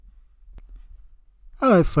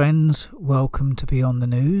Hello friends, welcome to Beyond the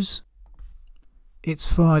News.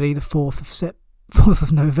 It's Friday the 4th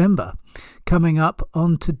of November. Coming up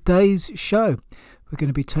on today's show, we're going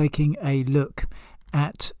to be taking a look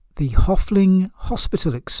at the Hoffling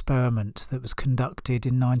Hospital experiment that was conducted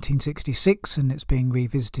in 1966 and it's being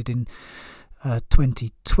revisited in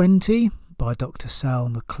 2020 by Dr. Sal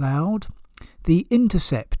McLeod. The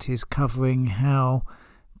Intercept is covering how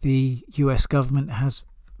the US government has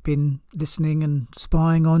been listening and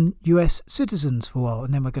spying on US citizens for a while.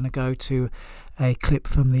 And then we're going to go to a clip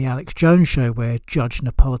from the Alex Jones show where Judge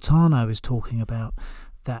Napolitano is talking about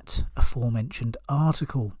that aforementioned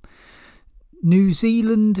article. New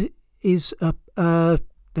Zealand is their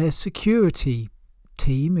security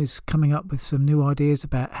team is coming up with some new ideas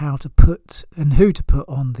about how to put and who to put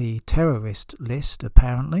on the terrorist list,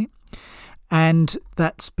 apparently. And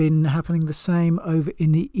that's been happening the same over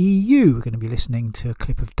in the EU. We're going to be listening to a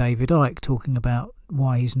clip of David Icke talking about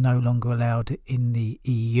why he's no longer allowed in the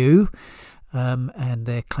EU. And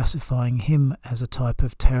they're classifying him as a type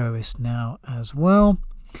of terrorist now as well.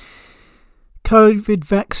 COVID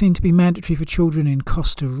vaccine to be mandatory for children in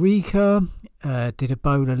Costa Rica. Did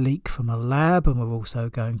Ebola leak from a lab? And we're also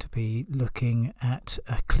going to be looking at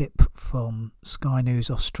a clip from Sky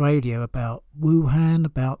News Australia about Wuhan,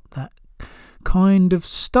 about that kind of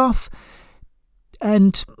stuff.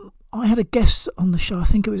 And I had a guest on the show, I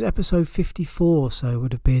think it was episode 54, so it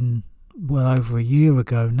would have been well over a year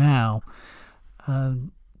ago now,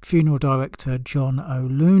 funeral director John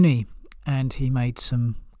O'Looney, and he made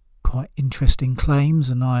some quite interesting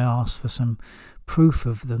claims and I asked for some proof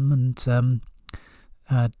of them and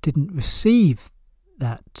didn't receive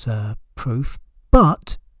that proof,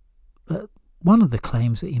 but one of the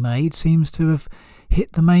claims that he made seems to have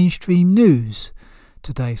hit the mainstream news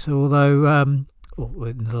today. So although, or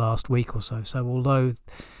in the last week or so, although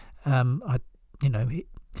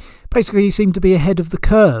basically he seemed to be ahead of the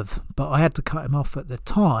curve, but I had to cut him off at the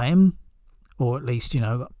time, or at least,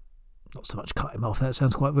 not so much cut him off, that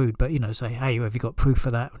sounds quite rude, but, say, hey, have you got proof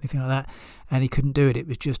for that, or anything like that? And he couldn't do it. It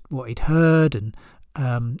was just what he'd heard and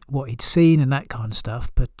what he'd seen and that kind of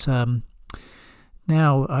stuff. But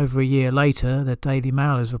now, over a year later, the Daily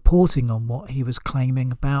Mail is reporting on what he was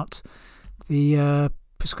claiming about the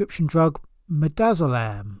prescription drug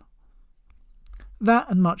midazolam. That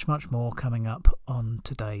and much, much more coming up on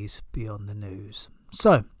today's Beyond the News.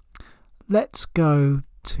 So, let's go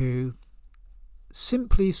to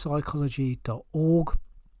simplypsychology.org,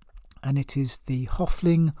 and it is the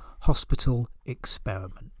Hoffling Hospital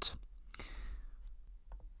experiment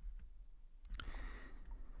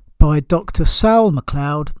by Dr. Sal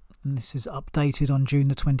McLeod, and this is updated on June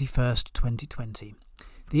the 21st, 2020.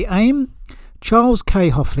 The aim: Charles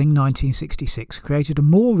K. Hoffling, 1966, created a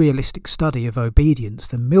more realistic study of obedience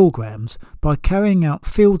than Milgram's by carrying out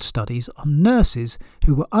field studies on nurses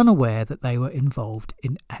who were unaware that they were involved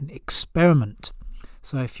in an experiment.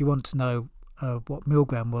 So if you want to know what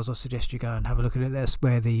Milgram was, I suggest you go and have a look at it. That's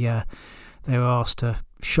where they were asked to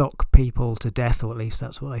shock people to death, or at least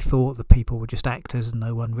that's what they thought. The people were just actors and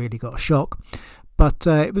no one really got a shock. But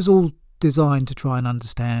it was all designed to try and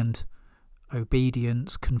understand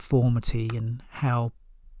obedience, conformity, and how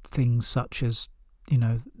things such as,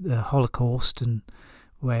 the Holocaust, and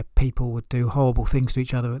where people would do horrible things to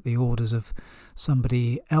each other at the orders of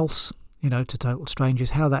somebody else, to total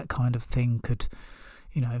strangers, how that kind of thing could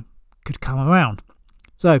come around.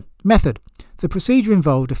 So, method. The procedure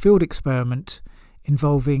involved a field experiment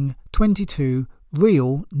involving 22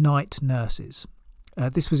 real night nurses.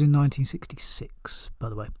 This was in 1966, by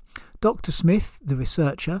the way. Dr. Smith, the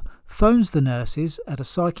researcher, phones the nurses at a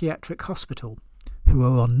psychiatric hospital who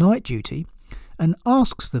are on night duty and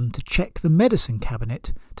asks them to check the medicine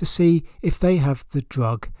cabinet to see if they have the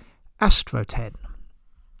drug Astroten.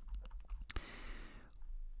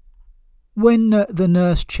 When the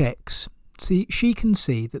nurse checks, she can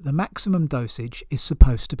see that the maximum dosage is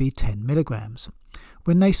supposed to be 10 milligrams.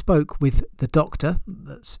 When they spoke with the doctor,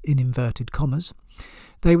 that's in inverted commas,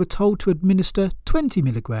 they were told to administer 20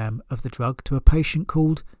 milligram of the drug to a patient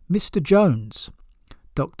called Mr. Jones.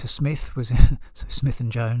 Dr. Smith was so Smith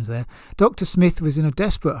and Jones there. Dr. Smith was in a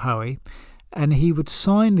desperate hurry, and he would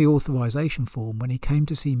sign the authorization form when he came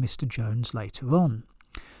to see Mr. Jones later on.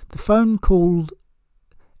 The phone call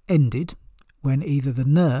ended when either the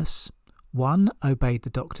nurse, 1, obeyed the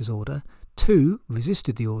doctor's order, 2,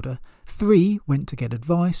 resisted the order, 3, went to get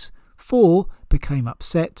advice, 4, became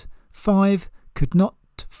upset, 5, could not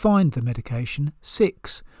find the medication,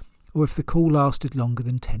 6, or if the call lasted longer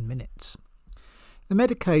than 10 minutes. The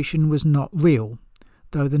medication was not real,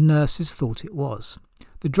 though the nurses thought it was.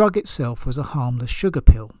 The drug itself was a harmless sugar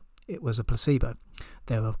pill. it was a placebo.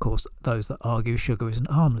 There are, of course, those that argue sugar isn't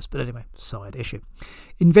harmless, but anyway, side issue.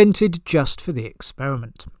 Invented just for the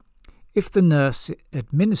experiment. If the nurse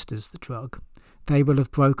administers the drug, they will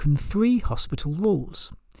have broken 3 hospital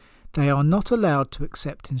rules. They are not allowed to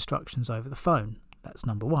accept instructions over the phone. That's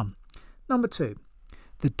number 1. Number 2.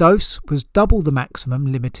 The dose was double the maximum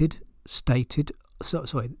limit stated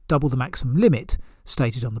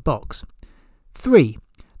on the box. 3.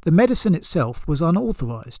 The medicine itself was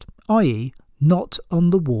unauthorised, i.e. not on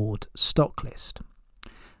the ward stock list.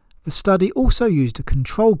 The study also used a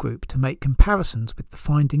control group to make comparisons with the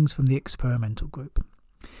findings from the experimental group.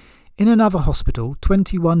 In another hospital,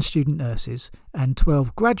 21 student nurses and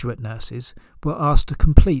 12 graduate nurses were asked to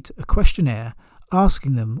complete a questionnaire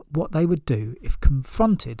asking them what they would do if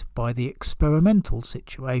confronted by the experimental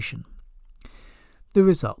situation. The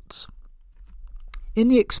results. In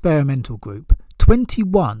the experimental group,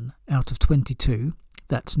 21 out of 22,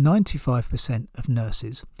 that's 95% of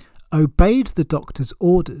nurses, obeyed the doctor's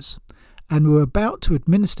orders and were about to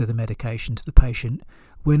administer the medication to the patient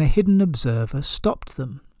when a hidden observer stopped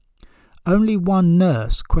them. Only one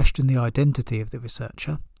nurse questioned the identity of the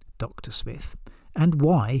researcher, Dr. Smith, and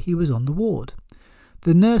why he was on the ward.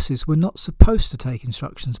 The nurses were not supposed to take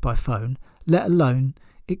instructions by phone, let alone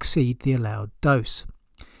exceed the allowed dose.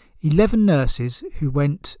 11 nurses who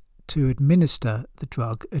went to administer the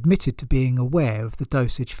drug admitted to being aware of the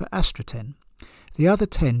dosage for Astraten. The other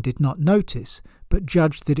 10 did not notice, but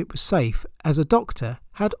judged that it was safe as a doctor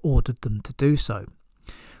had ordered them to do so.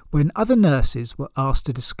 When other nurses were asked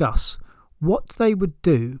to discuss what they would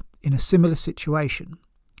do in a similar situation,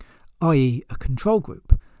 i.e. a control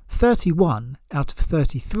group, 31 out of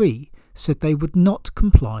 33 said they would not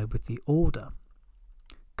comply with the order.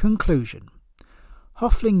 Conclusion.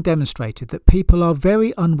 Hoeffling demonstrated that people are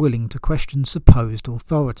very unwilling to question supposed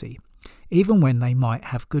authority, even when they might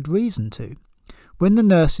have good reason to. When the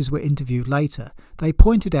nurses were interviewed later, they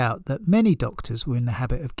pointed out that many doctors were in the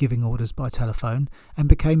habit of giving orders by telephone and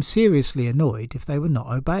became seriously annoyed if they were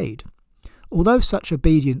not obeyed. Although such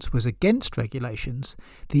obedience was against regulations,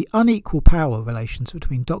 the unequal power relations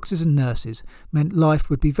between doctors and nurses meant life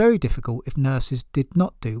would be very difficult if nurses did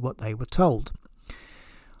not do what they were told.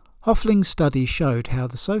 Hoeffling's study showed how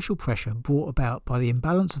the social pressure brought about by the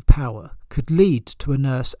imbalance of power could lead to a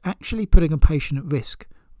nurse actually putting a patient at risk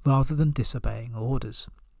rather than disobeying orders.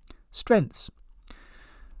 Strengths.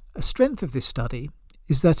 A strength of this study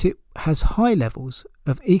is that it has high levels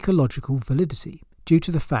of ecological validity due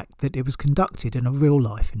to the fact that it was conducted in a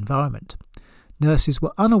real-life environment. Nurses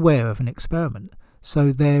were unaware of an experiment,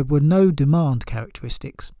 so there were no demand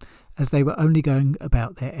characteristics, as they were only going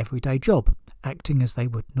about their everyday job, acting as they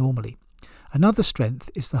would normally. Another strength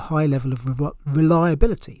is the high level of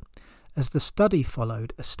reliability. As the study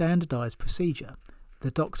followed a standardised procedure,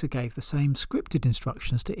 the doctor gave the same scripted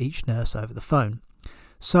instructions to each nurse over the phone,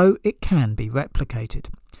 so it can be replicated.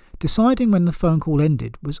 Deciding when the phone call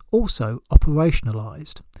ended was also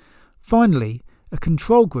operationalised. Finally, a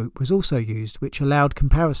control group was also used which allowed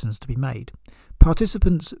comparisons to be made.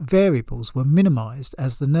 Participants' variables were minimised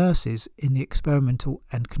as the nurses in the experimental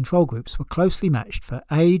and control groups were closely matched for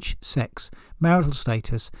age, sex, marital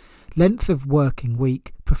status, length of working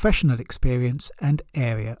week, professional experience and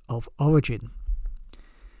area of origin.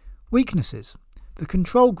 Weaknesses. The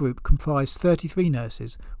control group comprised 33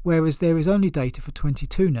 nurses, whereas there is only data for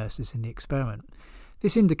 22 nurses in the experiment.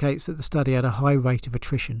 This indicates that the study had a high rate of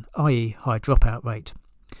attrition, i.e. high dropout rate.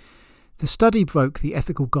 The study broke the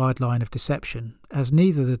ethical guideline of deception, as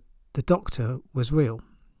neither the doctor was real.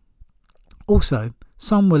 Also,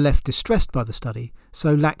 some were left distressed by the study,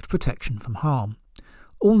 so lacked protection from harm.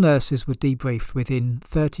 All nurses were debriefed within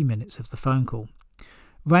 30 minutes of the phone call.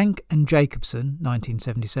 Rank and Jacobson,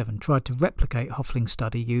 1977, tried to replicate Hoeffling's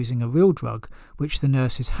study using a real drug which the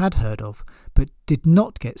nurses had heard of, but did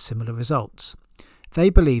not get similar results.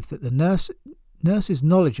 They believed that the nurses'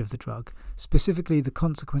 knowledge of the drug, specifically the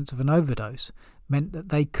consequence of an overdose, meant that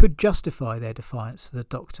they could justify their defiance to the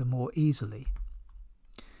doctor more easily.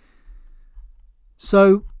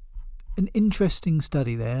 So, an interesting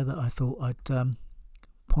study there that I thought I'd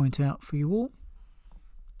point out for you all.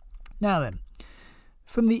 Now then,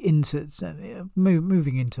 from the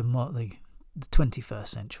moving into the 21st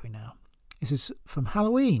century now. This is from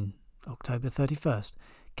Halloween, October 31st.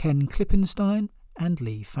 Ken Klippenstein and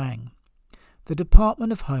Li Fang. The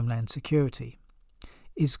Department of Homeland Security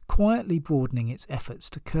is quietly broadening its efforts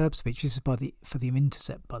to curb speech. This is for the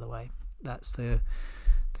Intercept, by the way. That's the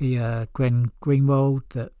Glenn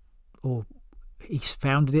Greenwald or he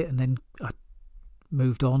founded it and then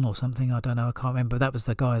moved on or something. I don't know. I can't remember. That was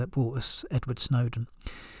the guy that brought us Edward Snowden.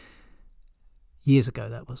 Years ago,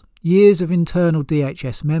 that was. Years of internal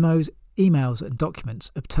DHS memos, emails and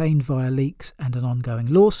documents obtained via leaks and an ongoing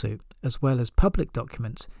lawsuit, as well as public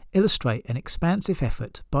documents, illustrate an expansive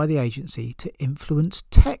effort by the agency to influence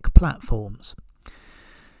tech platforms.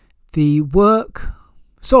 The work...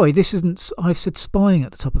 Sorry, this isn't... I've said spying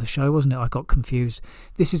at the top of the show, wasn't it? I got confused.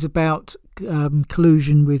 This is about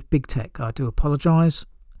collusion with big tech. I do apologise.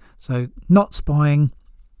 So, not spying.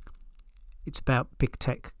 It's about big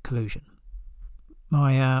tech collusion.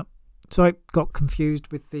 So I got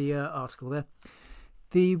confused with the article there.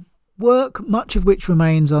 The work, much of which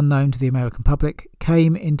remains unknown to the American public,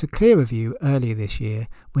 came into clearer view earlier this year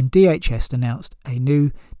when DHS announced a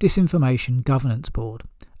new Disinformation Governance Board,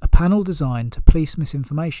 a panel designed to police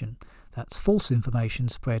misinformation, that's false information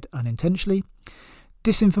spread unintentionally,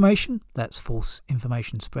 disinformation, that's false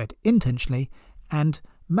information spread intentionally, and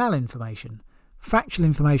malinformation, factual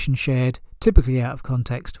information shared, typically out of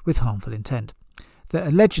context with harmful intent, that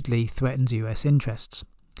allegedly threatens US interests.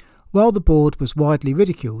 While the board was widely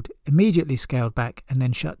ridiculed, immediately scaled back and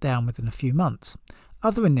then shut down within a few months,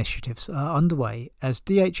 other initiatives are underway as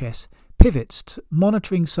DHS pivots to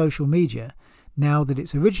monitoring social media now that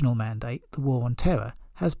its original mandate, the war on terror,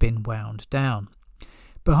 has been wound down.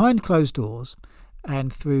 Behind closed doors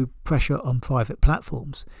and through pressure on private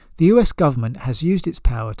platforms, the US government has used its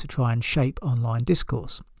power to try and shape online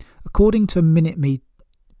discourse. According to meeting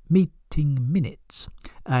minutes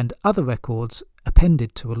and other records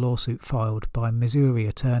appended to a lawsuit filed by Missouri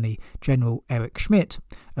Attorney General Eric Schmidt,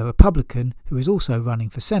 a Republican who is also running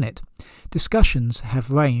for Senate, discussions have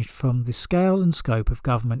ranged from the scale and scope of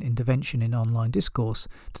government intervention in online discourse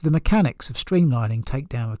to the mechanics of streamlining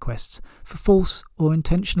takedown requests for false or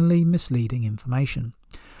intentionally misleading information.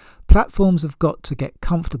 Platforms have got to get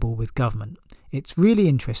comfortable with government. It's really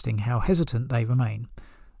interesting how hesitant they remain.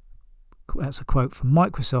 That's a quote from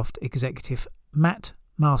Microsoft executive Matt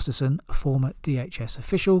Masterson, a former DHS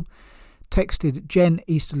official, texted Jen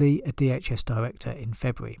Easterly, a DHS director, in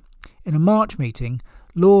February. In a March meeting,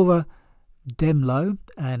 Laura Demlow,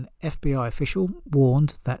 an FBI official,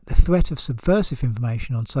 warned that the threat of subversive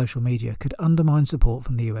information on social media could undermine support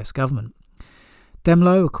from the US government.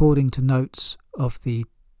 Demlow, according to notes of the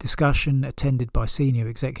discussion attended by senior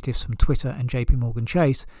executives from Twitter and JP Morgan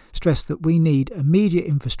Chase, stressed that we need a media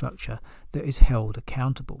infrastructure that is held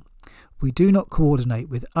accountable. We do not coordinate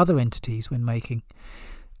with other entities when making...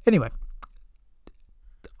 Anyway,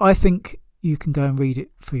 I think you can go and read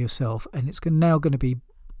it for yourself, and it's now going to be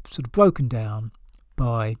sort of broken down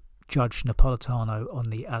by Judge Napolitano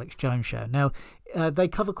on the Alex Jones Show. Now, they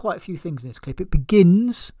cover quite a few things in this clip. It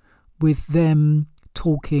begins with them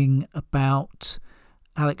talking about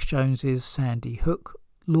Alex Jones's Sandy Hook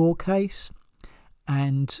law case,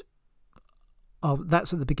 and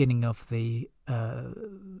that's at the beginning of the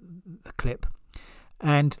clip,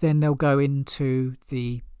 and then they'll go into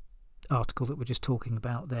the article that we're just talking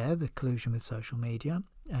about there, the collusion with social media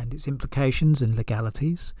and its implications and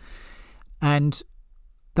legalities, and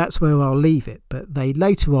that's where I'll leave it. But they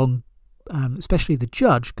later on, especially the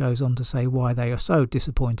judge, goes on to say why they are so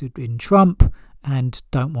disappointed in Trump and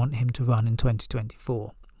don't want him to run in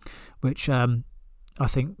 2024, which I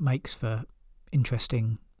think makes for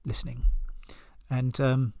interesting listening.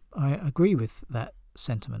 And I agree with that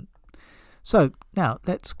sentiment. So now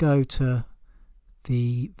let's go to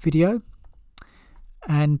the video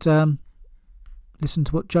and listen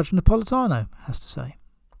to what Judge Napolitano has to say.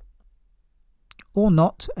 Or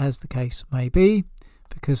not, as the case may be,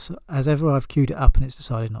 because as ever I've queued it up and it's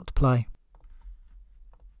decided not to play.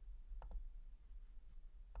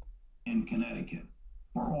 In Connecticut,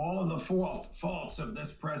 for all of the faults of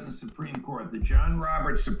this present Supreme Court, the John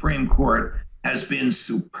Roberts Supreme Court has been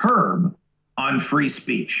superb on free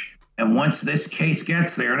speech. And once this case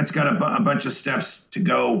gets there, and it's got a bunch of steps to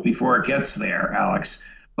go before it gets there, Alex,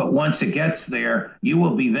 but once it gets there, you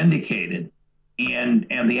will be vindicated. And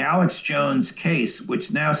the Alex Jones case,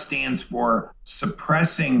 which now stands for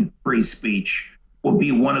suppressing free speech, will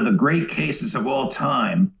be one of the great cases of all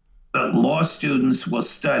time that law students will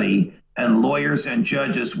study and lawyers and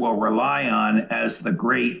judges will rely on as the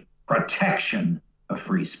great protection of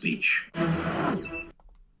free speech.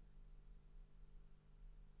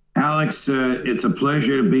 Alex, it's a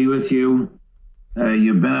pleasure to be with you.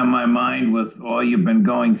 You've been on my mind with all you've been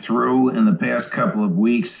going through in the past couple of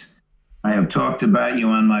weeks. I have talked about you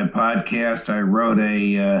on my podcast. I wrote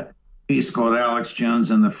a piece called Alex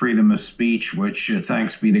Jones and the Freedom of Speech, which,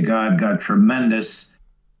 thanks be to God, got tremendous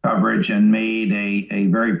coverage and made a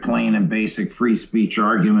very plain and basic free speech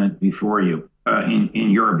argument before you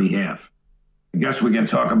in your behalf. I guess we can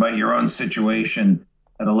talk about your own situation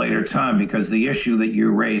at a later time, because the issue that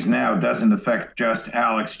you raise now doesn't affect just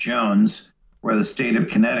Alex Jones, where the state of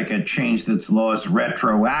Connecticut changed its laws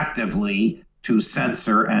retroactively to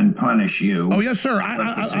censor and punish you. Oh, yes, sir.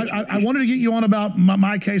 I wanted to get you on about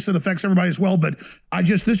my case that affects everybody as well, but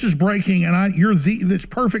this is breaking, and it's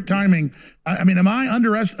perfect timing. Am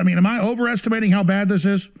I overestimating how bad this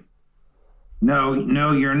is?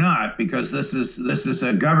 No, you're not, because this is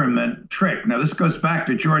a government trick. Now, this goes back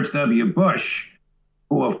to George W. Bush,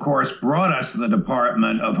 who, of course, brought us the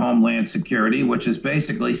Department of Homeland Security, which is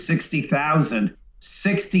basically 60,000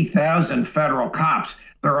 federal cops.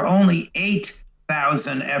 There are only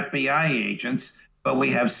 8,000 FBI agents, but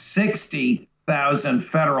we have 60,000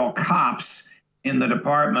 federal cops in the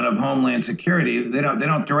Department of Homeland Security. They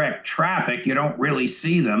don't direct traffic. You don't really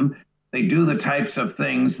see them. They do the types of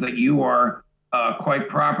things that you are quite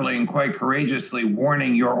properly and quite courageously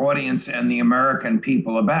warning your audience and the American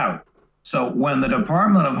people about. So when the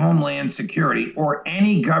Department of Homeland Security or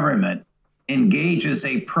any government engages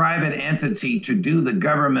a private entity to do the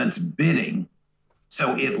government's bidding,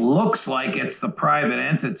 so it looks like it's the private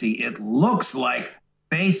entity, it looks like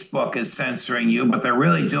Facebook is censoring you, but they're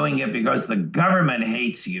really doing it because the government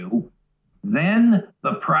hates you, then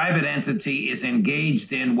the private entity is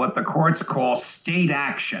engaged in what the courts call state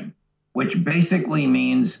action, which basically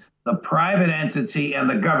means the private entity and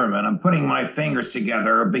the government, I'm putting my fingers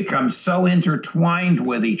together, become so intertwined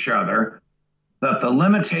with each other that the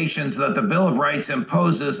limitations that the Bill of Rights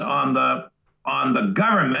imposes on the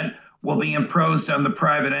government will be imposed on the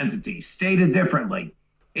private entity. Stated differently,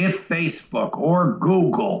 if Facebook or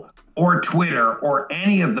Google or Twitter or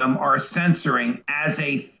any of them are censoring as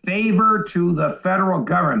a favor to the federal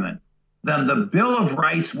government, then the Bill of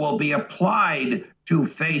Rights will be applied to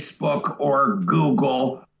Facebook or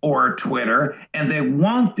Google or Twitter, and they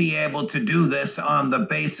won't be able to do this on the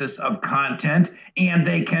basis of content, and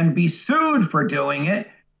they can be sued for doing it,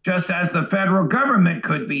 just as the federal government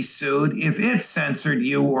could be sued if it censored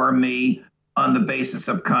you or me on the basis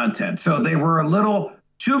of content. So they were a little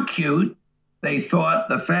too cute. They thought,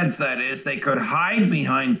 the feds that is, they could hide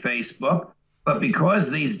behind Facebook, but because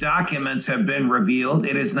these documents have been revealed,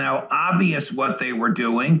 it is now obvious what they were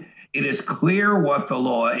doing. It is clear what the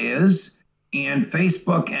law is, and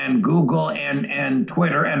Facebook and Google and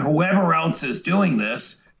Twitter and whoever else is doing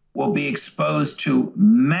this will be exposed to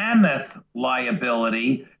mammoth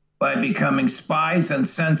liability by becoming spies and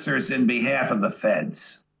censors in behalf of the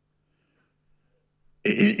feds.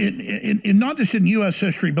 In not just in U.S.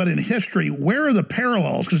 history, but in history, where are the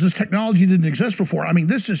parallels? Because this technology didn't exist before.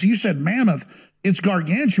 This is, you said mammoth, it's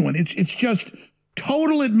gargantuan. It's just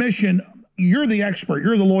total admission. You're the expert,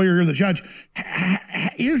 you're the lawyer, you're the judge.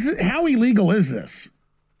 How illegal is this?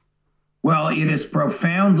 Well, it is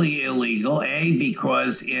profoundly illegal,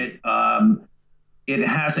 because it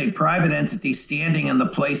has a private entity standing in the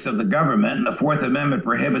place of the government, and the Fourth Amendment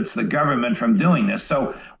prohibits the government from doing this.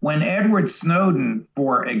 So when Edward Snowden,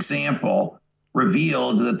 for example,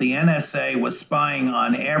 revealed that the NSA was spying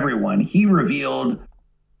on everyone, he revealed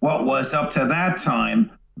what was up to that time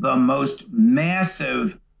the most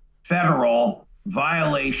massive federal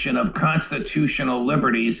violation of constitutional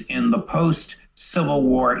liberties in the post-Civil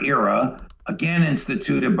War era, again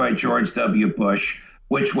instituted by George W. Bush,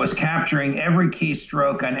 which was capturing every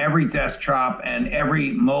keystroke on every desktop and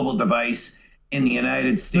every mobile device in the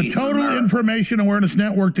United States. The Total Information Awareness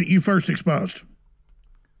Network that you first exposed.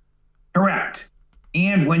 Correct.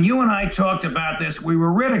 And when you and I talked about this, we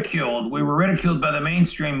were ridiculed. We were ridiculed by the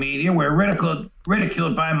mainstream media. We were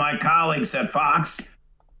ridiculed by my colleagues at Fox.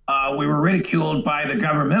 We were ridiculed by the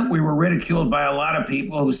government. We were ridiculed by a lot of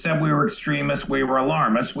people who said we were extremists, we were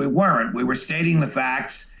alarmists. We weren't. We were stating the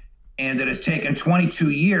facts, and it has taken 22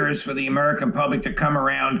 years for the American public to come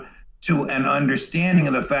around to an understanding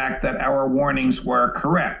of the fact that our warnings were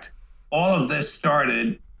correct. All of this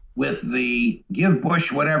started with the give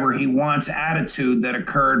Bush whatever he wants attitude that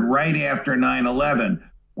occurred right after 9/11,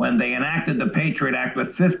 when they enacted the Patriot Act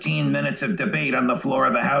with 15 minutes of debate on the floor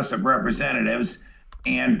of the House of Representatives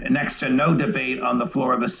and next to no debate on the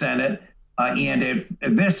floor of the Senate. And it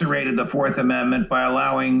eviscerated the Fourth Amendment by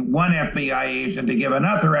allowing one FBI agent to give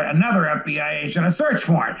another FBI agent a search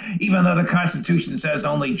warrant, even though the Constitution says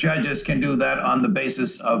only judges can do that on the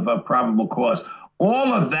basis of probable cause.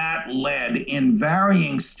 All of that led in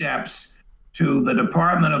varying steps to the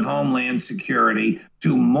Department of Homeland Security,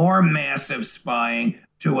 to more massive spying,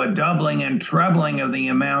 to a doubling and trebling of the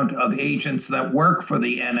amount of agents that work for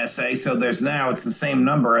the NSA. So there's now, it's the same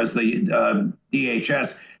number as the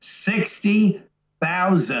DHS,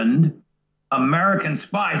 60,000 American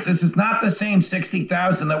spies. This is not the same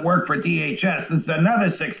 60,000 that work for DHS. This is another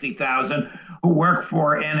 60,000 who work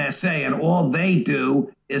for NSA, and all they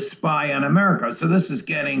do is spy on America. So this is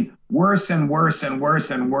getting worse and worse and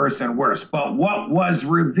worse and worse and worse. But what was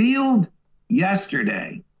revealed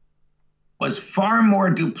yesterday was far more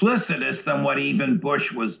duplicitous than what even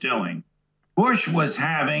Bush was doing. Bush was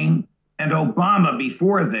having, and Obama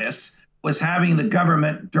before this, was having the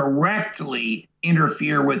government directly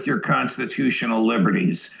interfere with your constitutional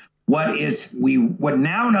liberties. What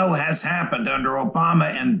now know has happened under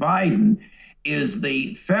Obama and Biden is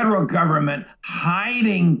the federal government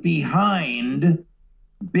hiding behind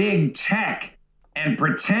big tech and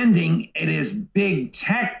pretending it is big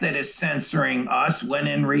tech that is censoring us, when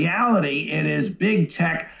in reality it is big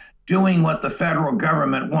tech doing what the federal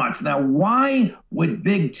government wants. Now, why would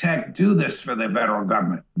big tech do this for the federal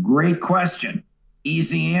government? Great question.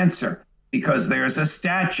 Easy answer. Because there's a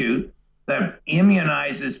statute that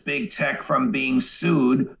immunizes big tech from being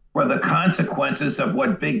sued for the consequences of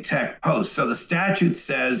what big tech posts. So the statute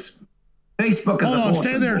says Facebook is Hold on,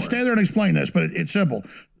 stay there and explain this, but it's simple.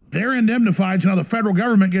 They're indemnified, so now the federal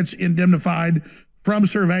government gets indemnified from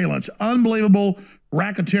surveillance. Unbelievable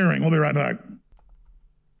racketeering. We'll be right back.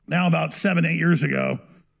 Now, about 7-8 years ago,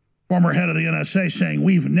 former head of the NSA saying,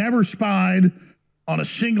 we've never spied on a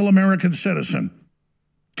single American citizen.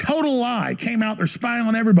 Total lie. Came out, they're spying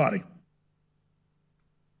on everybody.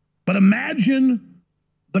 But imagine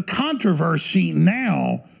the controversy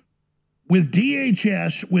now with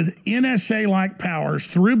DHS, with NSA-like powers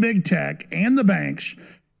through big tech and the banks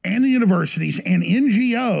and the universities and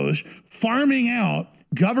NGOs farming out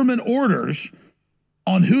government orders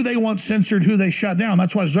on who they want censored, who they shut down.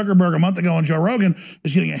 That's why Zuckerberg a month ago on Joe Rogan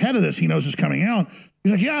is getting ahead of this. He knows it's coming out.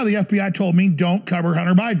 He's like, yeah, the FBI told me don't cover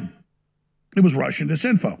Hunter Biden. It was Russian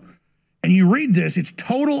disinfo. And you read this, it's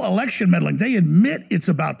total election meddling. They admit it's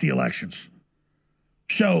about the elections.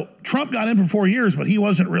 So Trump got in for 4 years, but he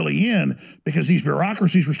wasn't really in because these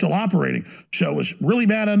bureaucracies were still operating. So it was really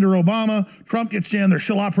bad under Obama. Trump gets in, they're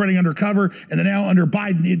still operating undercover. And then now under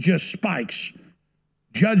Biden, it just spikes.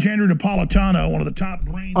 Judge Andrew Napolitano, one of the top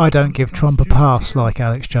brains. I don't give Trump a pass like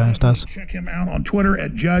Alex Jones does. Check him out on Twitter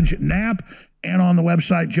at Judge Nap and on the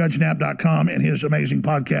website judgenap.com and his amazing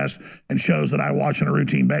podcast and shows that I watch on a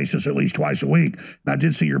routine basis at least twice a week. And I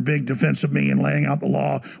did see your big defense of me and laying out the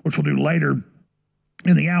law, which we'll do later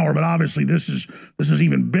in the hour, but obviously this is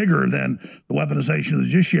even bigger than the weaponization of the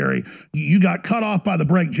judiciary. You got cut off by the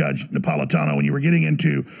break, Judge Napolitano, when you were getting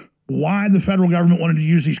into why the federal government wanted to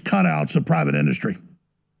use these cutouts of private industry.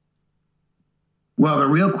 Well, the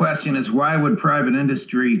real question is, why would private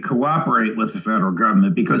industry cooperate with the federal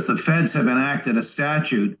government? Because the feds have enacted a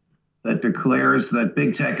statute that declares that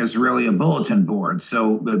big tech is really a bulletin board.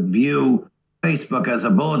 So view Facebook as a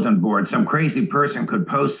bulletin board. Some crazy person could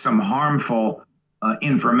post some harmful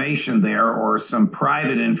information there or some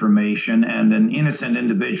private information, and an innocent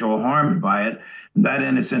individual harmed by it. That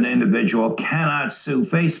innocent individual cannot sue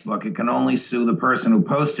Facebook. It can only sue the person who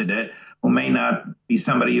posted it, who may not be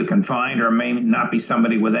somebody you can find or may not be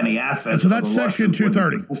somebody with any assets. So that's Section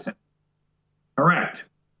 230. Correct.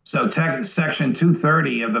 So Section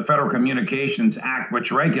 230 of the Federal Communications Act,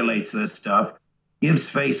 which regulates this stuff, gives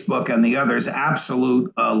Facebook and the others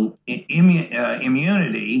absolute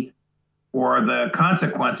immunity for the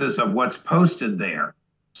consequences of what's posted there.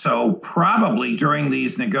 So probably during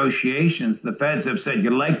these negotiations, the feds have said,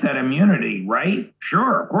 you like that immunity, right?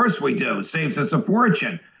 Sure, of course we do. It saves us a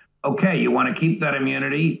fortune. Okay, you want to keep that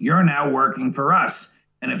immunity? You're now working for us.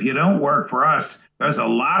 And if you don't work for us, there's a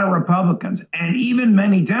lot of Republicans and even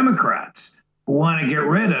many Democrats who want to get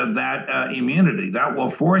rid of that immunity. That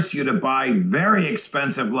will force you to buy very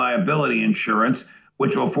expensive liability insurance,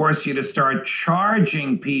 which will force you to start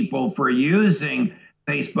charging people for using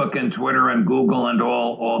Facebook and Twitter and Google and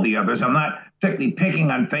all the others. I'm not particularly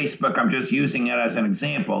picking on Facebook. I'm just using it as an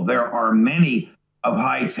example. There are many of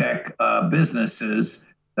high-tech businesses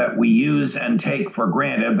that we use and take for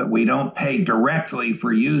granted that we don't pay directly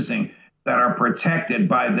for using that are protected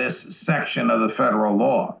by this section of the federal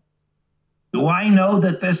law. Do I know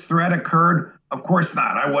that this threat occurred? Of course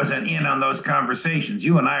not. I wasn't in on those conversations.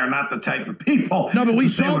 You and I are not the type of people. No, but we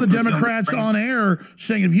saw the Democrats on air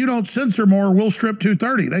saying, if you don't censor more, we'll strip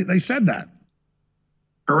 230. They said that.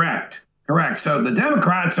 Correct. So the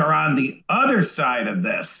Democrats are on the other side of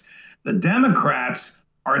this. The Democrats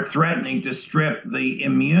are threatening to strip the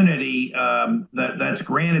immunity that's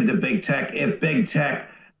granted to big tech if big tech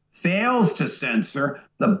fails to censor.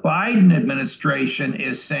 The Biden administration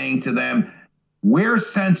is saying to them, we're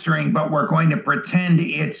censoring, but we're going to pretend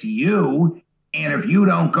it's you. And if you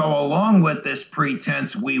don't go along with this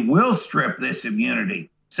pretense, we will strip this immunity.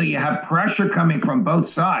 So you have pressure coming from both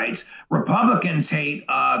sides. Republicans hate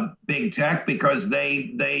big tech because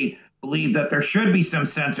they believe that there should be some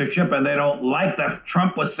censorship, and they don't like that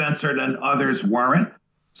Trump was censored and others weren't.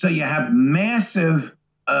 So you have massive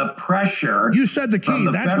pressure. You said the key.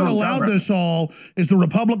 That's what allowed this all is the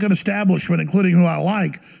Republican establishment, including who I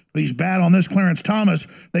like, but he's bad on this, Clarence Thomas.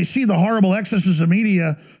 They see the horrible excesses of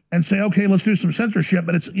media and say, okay, let's do some censorship,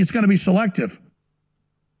 but it's going to be selective.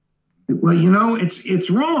 Well, it's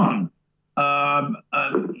wrong. I'm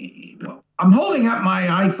holding up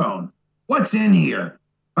my iPhone. What's in here?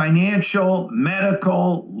 Financial,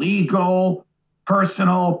 medical, legal,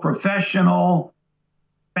 personal, professional,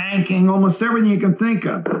 banking, almost everything you can think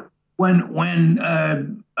of. When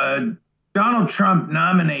Donald Trump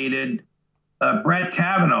nominated Brett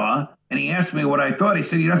Kavanaugh, and he asked me what I thought, he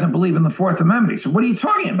said he doesn't believe in the Fourth Amendment. He said, what are you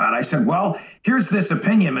talking about? I said, well, here's this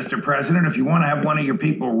opinion, Mr. President. If you want to have one of your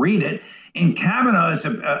people read it, in Kavanaugh's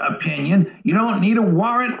opinion, you don't need a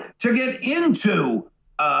warrant to get into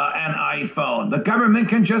an iPhone. The government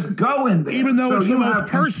can just go in there. Even though it's the most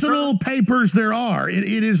personal papers there are.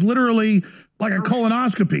 It is literally like a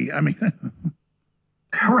colonoscopy. I mean,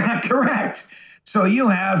 correct. So you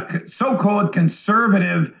have so-called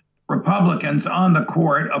conservative Republicans on the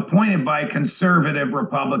court, appointed by conservative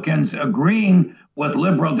Republicans, agreeing with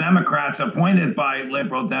liberal Democrats, appointed by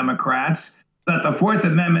liberal Democrats, that the Fourth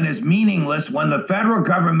Amendment is meaningless when the federal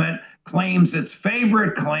government claims its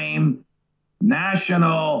favorite claim,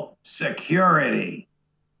 national security.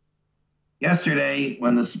 Yesterday,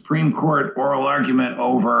 when the Supreme Court oral argument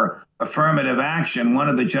over affirmative action, one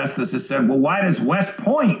of the justices said, well, why does West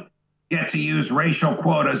Point get to use racial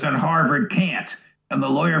quotas and Harvard can't? And the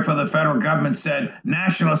lawyer for the federal government said,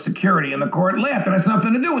 national security. And the court laughed. It has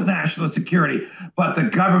nothing to do with national security. But the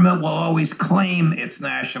government will always claim its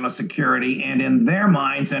national security. And in their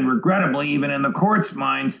minds, and regrettably, even in the court's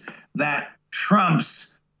minds, that trumps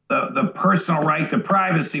the personal right to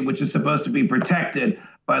privacy, which is supposed to be protected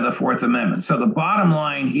by the Fourth Amendment. So the bottom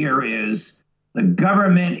line here is the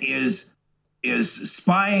government is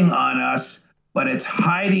spying on us, but it's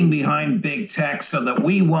hiding behind big tech so that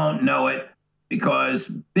we won't know it, because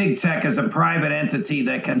big tech is a private entity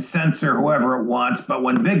that can censor whoever it wants. But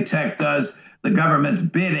when big tech does the government's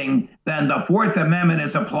bidding, then the Fourth Amendment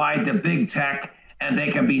is applied to big tech, and they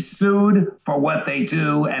can be sued for what they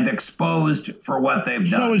do and exposed for what they've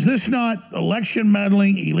done. So is this not election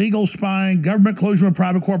meddling, illegal spying, government closure of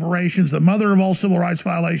private corporations, the mother of all civil rights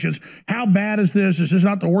violations? How bad is this? Is this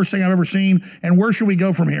not the worst thing I've ever seen? And where should we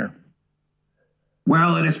go from here?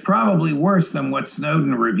 Well, it is probably worse than what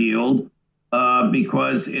Snowden revealed,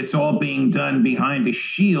 because it's all being done behind a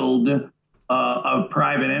shield of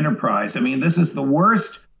private enterprise. I mean, this is the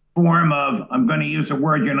worst form of, I'm going to use a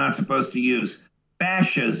word you're not supposed to use,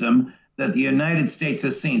 fascism that the United States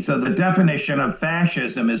has seen. So the definition of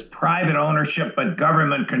fascism is private ownership but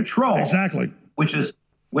government control. Exactly. Which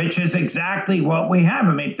is exactly what we have.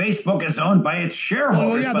 I mean, Facebook is owned by its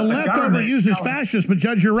shareholders. Well, yeah, the left overuses fascist, but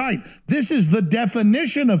Judge, you're right. This is the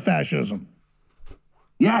definition of fascism.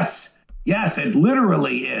 Yes, it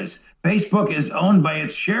literally is. Facebook is owned by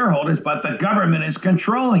its shareholders, but the government is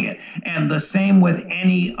controlling it. And the same with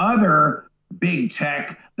any other big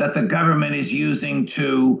tech that the government is using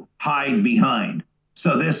to hide behind.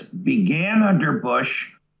 So this began under Bush,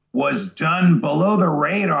 was done below the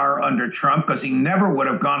radar under Trump because he never would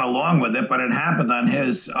have gone along with it, but it happened on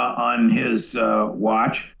his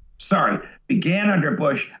watch. Began under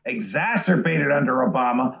Bush, exacerbated under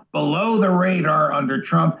Obama, below the radar under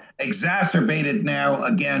Trump, exacerbated now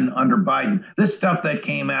again under Biden. This stuff that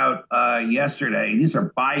came out yesterday, these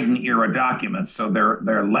are Biden-era documents, so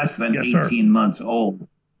they're less than 18 months old,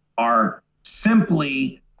 are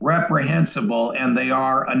simply reprehensible, and they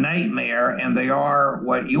are a nightmare, and they are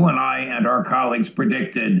what you and I and our colleagues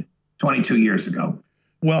predicted 22 years ago.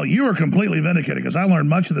 Well, you were completely vindicated because I learned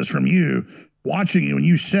much of this from you. Watching you, and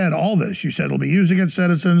you said all this. You said it'll be used against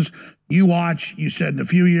citizens. You watch, you said in a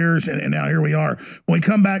few years, and now here we are. When we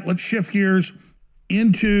come back, let's shift gears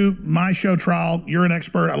into my show trial. You're an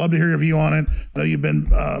expert. I'd love to hear your view on it. I know you've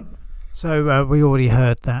been... So we already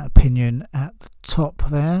heard that opinion at the top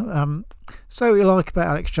there. So we like about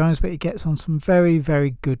Alex Jones, but he gets on some very,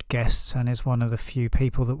 very good guests and is one of the few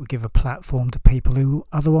people that would give a platform to people who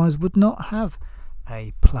otherwise would not have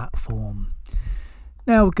a platform.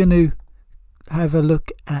 Now we're going to have a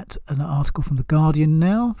look at an article from The Guardian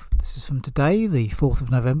now. This is from today, the 4th of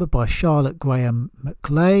November, by Charlotte Graham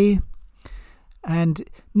Maclay. And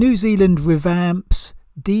New Zealand revamps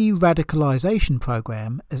de-radicalisation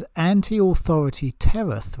programme as anti-authority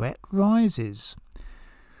terror threat rises.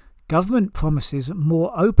 Government promises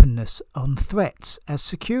more openness on threats as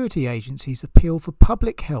security agencies appeal for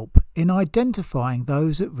public help in identifying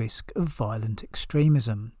those at risk of violent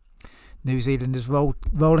extremism. New Zealand is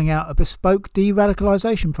rolling out a bespoke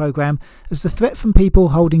de-radicalisation programme as the threat from people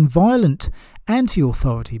holding violent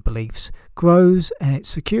anti-authority beliefs grows, and its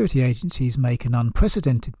security agencies make an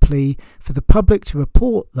unprecedented plea for the public to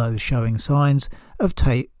report those showing signs of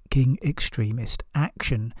taking extremist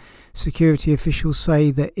action. Security officials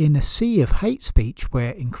say that in a sea of hate speech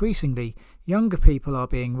where increasingly younger people are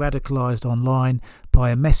being radicalised online by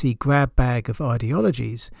a messy grab bag of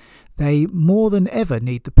ideologies, they more than ever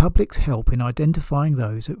need the public's help in identifying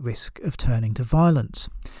those at risk of turning to violence.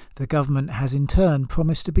 The government has in turn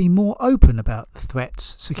promised to be more open about the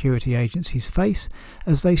threats security agencies face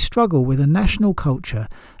as they struggle with a national culture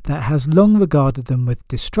that has long regarded them with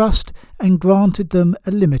distrust and granted them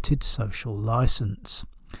a limited social licence.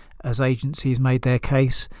 As agencies made their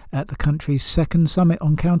case at the country's second summit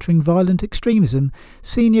on countering violent extremism,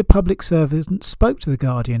 senior public servants spoke to The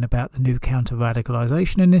Guardian about the new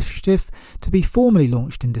counter-radicalisation initiative to be formally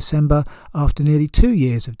launched in December after nearly 2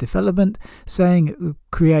 years of development, saying it would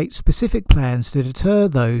create specific plans to deter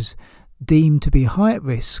those deemed to be high at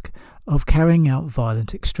risk of carrying out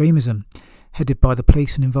violent extremism. Headed by the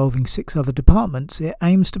police and involving 6 other departments, it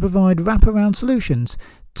aims to provide wraparound solutions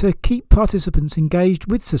to keep participants engaged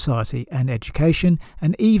with society and education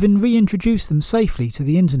and even reintroduce them safely to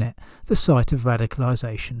the internet, the site of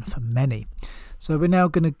radicalisation for many. So we're now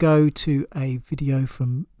going to go to a video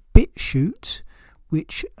from BitChute,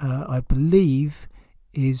 which I believe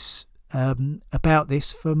is about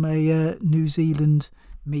this from a New Zealand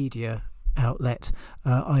media outlet.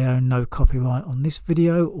 I own no copyright on this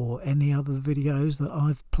video or any other videos that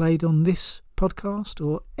I've played on this podcast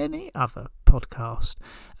or any other podcast,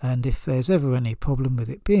 and if there's ever any problem with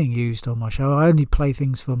it being used on my show, I only play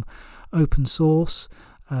things from open source,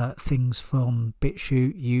 things from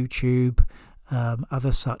BitChute, YouTube,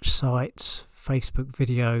 other such sites, Facebook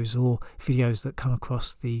videos, or videos that come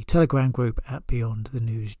across the Telegram group at Beyond the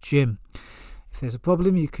News Gym. If there's a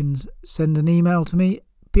problem, you can send an email to me,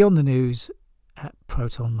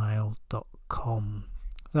 beyondthenews@protonmail.com.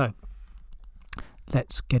 So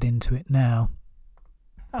let's get into it now.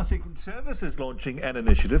 Our Secret Service is launching an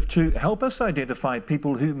initiative to help us identify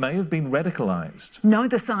people who may have been radicalised. Know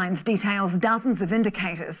the Signs details dozens of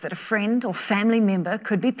indicators that a friend or family member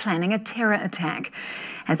could be planning a terror attack.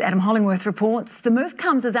 As Adam Hollingworth reports, the move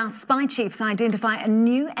comes as our spy chiefs identify a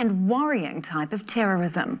new and worrying type of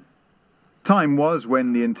terrorism. Time was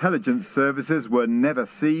when the intelligence services were never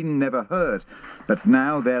seen, never heard. But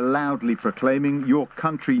now they're loudly proclaiming your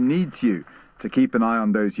country needs you to keep an eye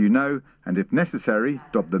on those you know and, if necessary,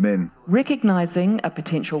 dob them in. Recognising a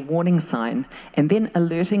potential warning sign and then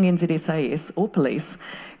alerting NZSAS or police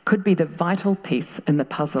could be the vital piece in the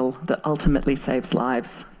puzzle that ultimately saves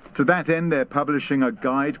lives. To that end, they're publishing a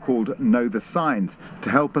guide called Know the Signs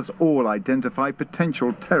to help us all identify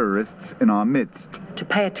potential terrorists in our midst. To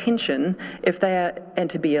pay attention and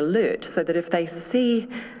to be alert so that if they see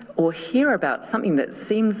or hear about something that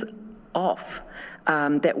seems off,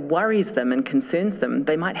 that worries them and concerns them,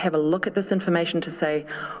 they might have a look at this information to say,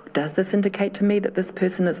 does this indicate to me that this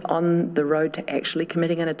person is on the road to actually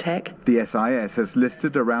committing an attack? The SIS has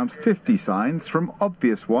listed around 50 signs, from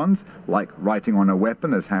obvious ones, like writing on a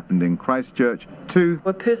weapon, as happened in Christchurch, to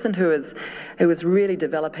a person who is really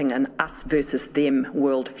developing an us versus them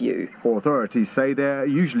worldview. Authorities say they're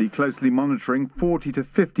usually closely monitoring 40 to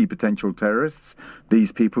 50 potential terrorists.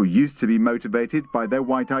 These people used to be motivated by their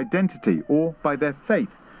white identity or by their faith.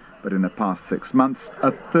 But in the past 6 months,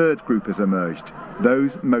 a third group has emerged,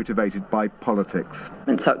 those motivated by politics.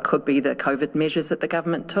 And so it could be the COVID measures that the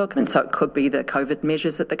government took,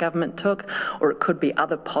 or it could be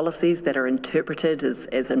other policies that are interpreted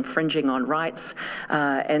as infringing on rights.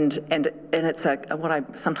 And it's what I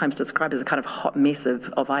sometimes describe as a kind of hot mess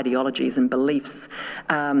of ideologies and beliefs,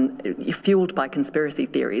 fueled by conspiracy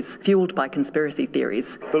theories.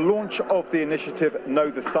 The launch of the initiative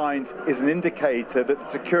Know the Signs is an indicator that the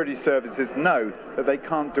security services know that they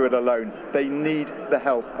can't do it alone. They need the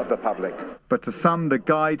help of the public. But to some, the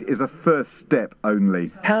guide is a first step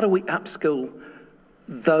only. How do we upskill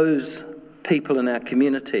those people in our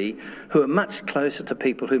community who are much closer to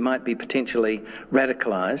people who might be potentially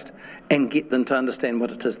radicalised and get them to understand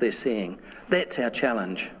what it is they're seeing? That's our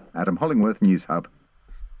challenge. Adam Hollingworth, News Hub.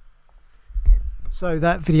 So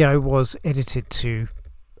that video was edited to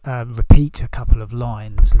repeat a couple of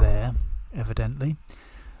lines there, evidently.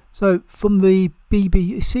 So from the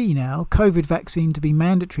BBC now, COVID vaccine to be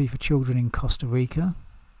mandatory for children in Costa Rica.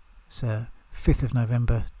 It's 5th of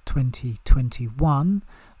November 2021.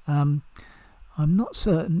 I'm not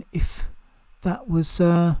certain if that was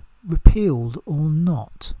repealed or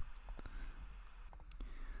not.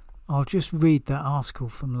 I'll just read that article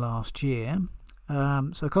from last year.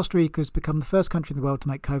 So Costa Rica has become the first country in the world to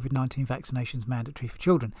make COVID-19 vaccinations mandatory for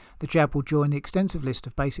children. The jab will join the extensive list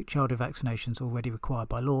of basic childhood vaccinations already required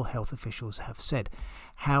by law, health officials have said.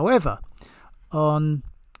 However,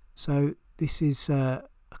 so this is a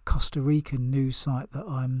Costa Rican news site that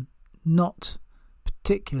I'm not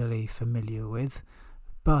particularly familiar with,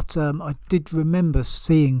 but I did remember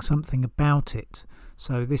seeing something about it.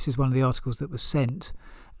 So this is one of the articles that was sent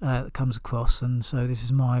that comes across, and so this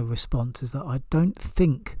is my response, is that I don't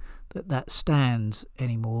think that stands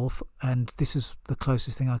anymore, and this is the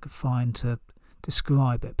closest thing I could find to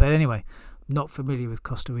describe it. But anyway, I'm not familiar with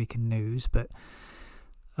Costa Rican news, but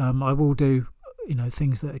I will do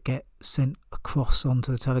things that get sent across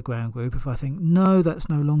onto the Telegram group. If I think no, that's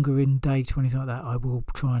no longer in date or anything like that, I will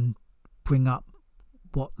try and bring up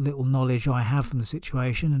what little knowledge I have from the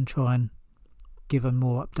situation and try and give a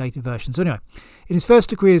more updated version. So anyway, in his first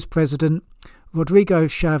degree as president, Rodrigo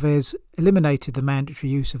Chavez eliminated the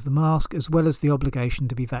mandatory use of the mask as well as the obligation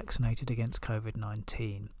to be vaccinated against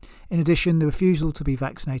COVID-19. In addition, the refusal to be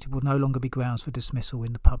vaccinated will no longer be grounds for dismissal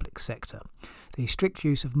in the public sector. The strict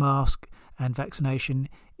use of mask and vaccination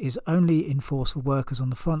is only in force for workers on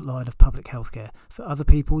the front line of public healthcare. For other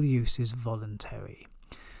people, the use is voluntary.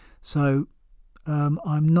 So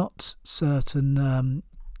I'm not certain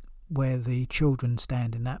where the children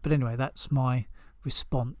stand in that. But anyway, that's my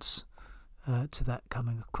response to that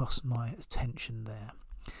coming across my attention there.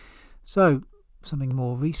 So, something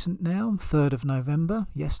more recent now, 3rd of November,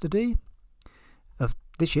 yesterday, of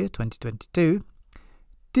this year, 2022.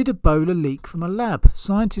 Did Ebola leak from a lab?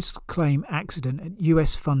 Scientists claim accident at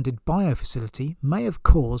US-funded biofacility may have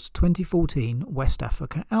caused 2014 West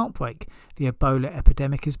Africa outbreak. The Ebola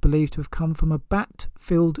epidemic is believed to have come from a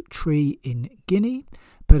bat-filled tree in Guinea,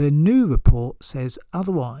 but a new report says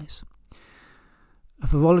otherwise. A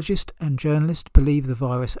virologist and journalist believe the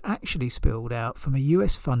virus actually spilled out from a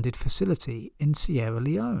US-funded facility in Sierra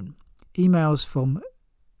Leone. Emails from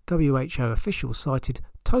WHO officials cited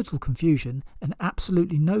total confusion and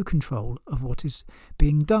absolutely no control of what is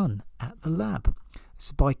being done at the lab. This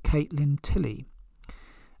is by Caitlin Tilley,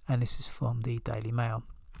 and this is from the Daily Mail.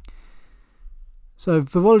 So,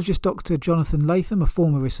 virologist Dr. Jonathan Latham, a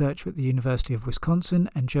former researcher at the University of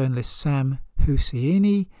Wisconsin, and journalist Sam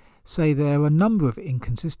Husseini say there are a number of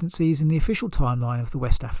inconsistencies in the official timeline of the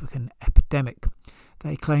West African epidemic.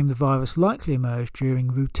 They claim the virus likely emerged during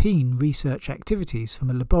routine research activities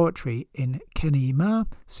from a laboratory in Kenema,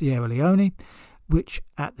 Sierra Leone, which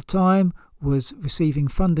at the time was receiving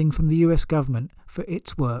funding from the US government for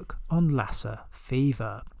its work on Lassa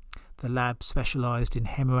fever. The lab specialised in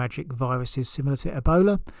hemorrhagic viruses similar to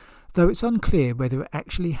Ebola, though it's unclear whether it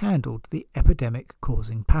actually handled the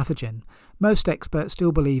epidemic-causing pathogen. Most experts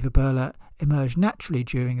still believe Ebola emerged naturally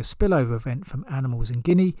during a spillover event from animals in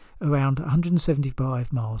Guinea, around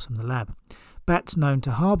 175 miles from the lab. Bats known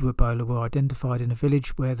to harbour Ebola were identified in a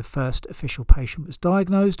village where the first official patient was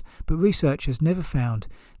diagnosed, but researchers never found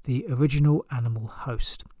the original animal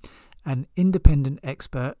host. An independent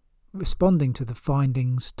expert responding to the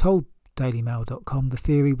findings told DailyMail.com the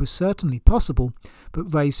theory was certainly possible,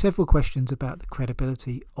 but raised several questions about the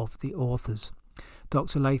credibility of the authors.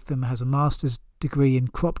 Dr. Latham has a master's degree in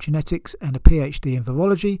crop genetics and a PhD in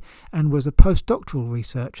virology, and was a postdoctoral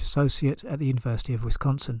research associate at the University of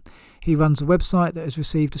Wisconsin. He runs a website that has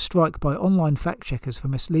received a strike by online fact-checkers for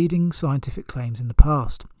misleading scientific claims in the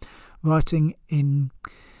past. Writing in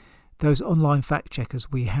those online fact-checkers,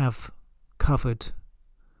 we have covered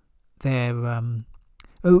their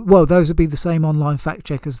those would be the same online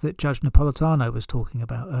fact-checkers that Judge Napolitano was talking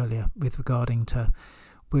about earlier with regarding to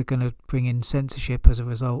we're going to bring in censorship as a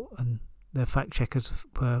result, and the fact-checkers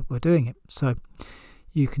were doing it. So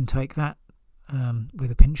you can take that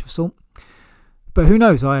with a pinch of salt. But who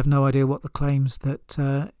knows? I have no idea what the claims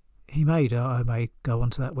that he made. I may go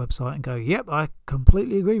onto that website and go, yep, I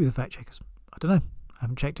completely agree with the fact-checkers. I don't know. I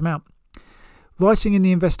haven't checked them out. Writing in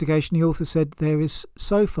the investigation, the author said there is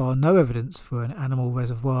so far no evidence for an animal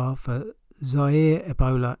reservoir for Zaire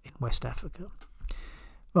Ebola in West Africa.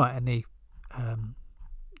 Right, and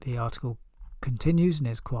the article continues, and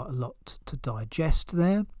there's quite a lot to digest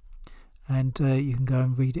there. And you can go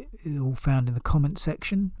and read it. It's all found in the comment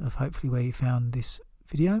section of hopefully where you found this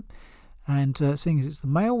video. And seeing as it's the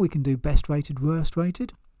Mail, we can do best rated, worst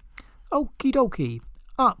rated. Okie dokie.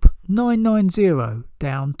 Up 990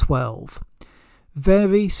 down 12.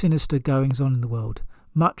 Very sinister goings on in the world.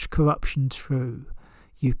 Much corruption true.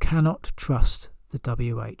 You cannot trust the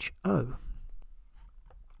WHO.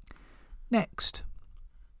 Next.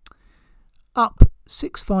 Up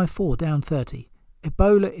 654 down 30.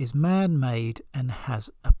 Ebola is man-made and has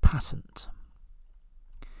a patent.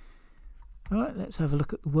 Alright, let's have a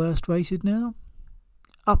look at the worst rated now.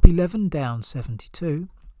 Up 11 down 72.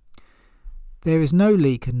 There is no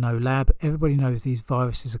leak and no lab. Everybody knows these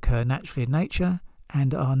viruses occur naturally in nature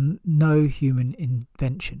and are no human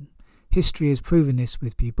invention. History has proven this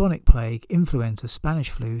with bubonic plague, influenza, Spanish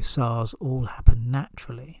flu, SARS, all happen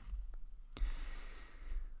naturally.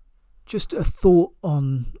 Just a thought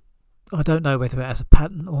on, I don't know whether it has a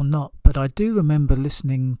patent or not, but I do remember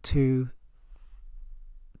listening to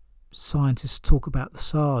scientists talk about the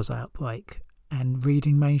SARS outbreak and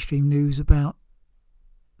reading mainstream news about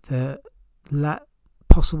the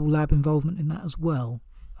possible lab involvement in that as well.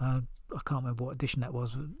 I can't remember what edition that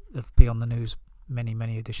was of Beyond the News,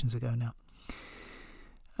 many editions ago now.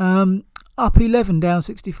 Up 11 down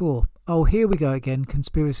 64. Oh, here we go again.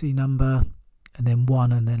 Conspiracy number, and then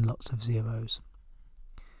 1 and then lots of zeros.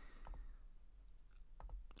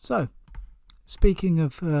 So, speaking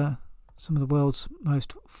of some of the world's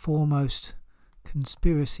most foremost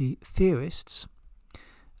conspiracy theorists,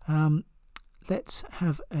 let's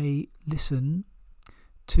have a listen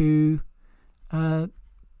to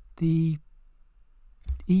the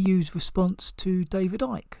EU's response to David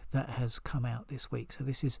Icke that has come out this week. So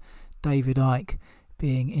this is David Icke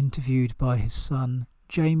being interviewed by his son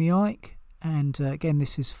Jamie Icke, and again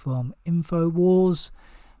this is from InfoWars,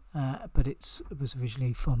 but it was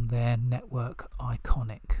originally from their network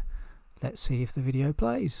Iconic. Let's see if the video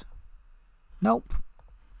plays. Nope.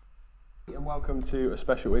 And welcome to a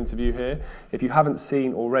special interview here. If you haven't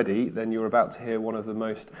seen already, then you're about to hear one of the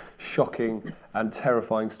most shocking and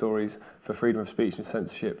terrifying stories for freedom of speech and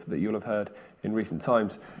censorship that you'll have heard in recent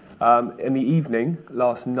times. In the evening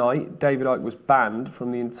last night, David Icke was banned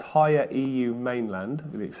from the entire EU mainland,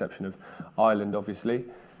 with the exception of Ireland obviously,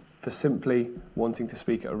 for simply wanting to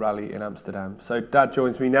speak at a rally in Amsterdam. So Dad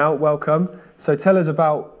joins me now, welcome. So tell us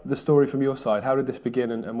about the story from your side. How did this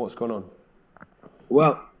begin and what's gone on?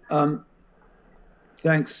 Well,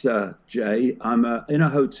 thanks, Jay. I'm in a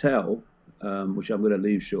hotel, which I'm going to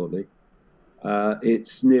leave shortly.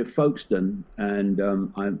 It's near Folkestone, and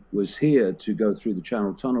I was here to go through the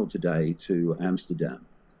Channel Tunnel today to Amsterdam.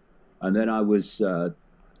 And then I was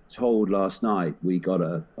told last night we got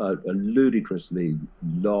a ludicrously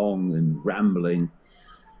long and rambling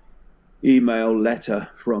email letter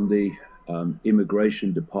from the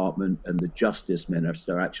Immigration Department and the Justice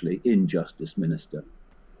Minister, actually Injustice Minister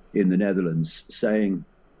in the Netherlands, saying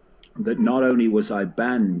that not only was I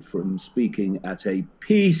banned from speaking at a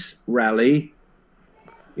peace rally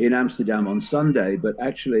in Amsterdam on Sunday, but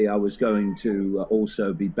actually I was going to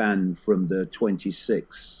also be banned from the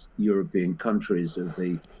 26 European countries of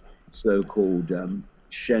the so-called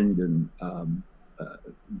Schengen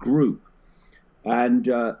group. And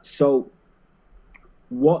so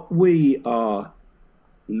what we are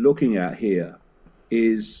looking at here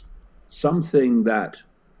is something that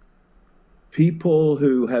people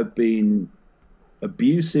who have been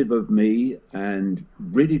abusive of me and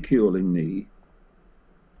ridiculing me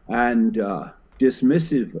and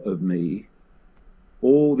dismissive of me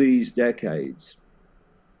all these decades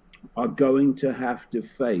are going to have to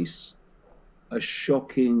face a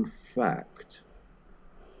shocking fact,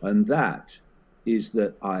 and that is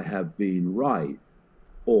that I have been right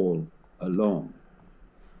all along.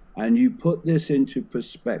 And you put this into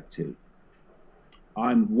perspective.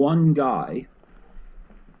 I'm one guy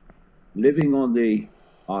living on the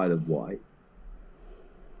Isle of Wight.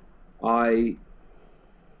 I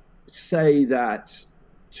say that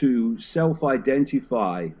to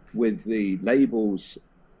self-identify with the labels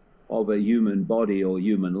of a human body or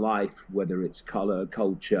human life, whether it's color,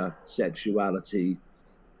 culture, sexuality,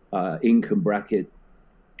 income bracket,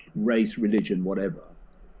 race, religion, whatever,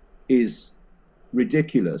 is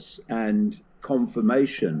ridiculous and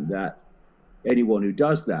confirmation that anyone who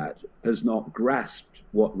does that has not grasped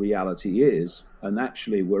what reality is, and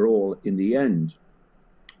actually we're all, in the end,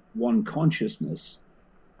 one consciousness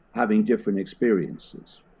having different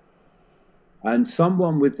experiences. And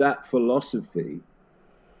someone with that philosophy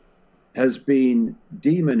has been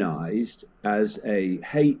demonized as a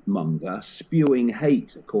hate monger, spewing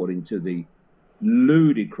hate, according to the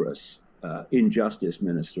ludicrous Injustice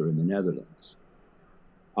Minister in the Netherlands.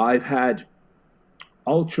 I've had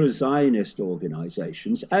ultra-Zionist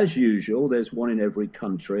organizations, as usual, there's one in every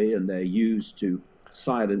country, and they're used to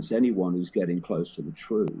silence anyone who's getting close to the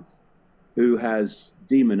truth, who has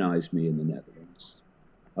demonized me in the Netherlands.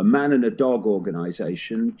 A man and a dog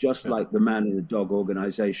organization, just like the man and a dog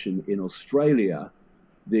organization in Australia,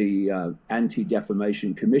 the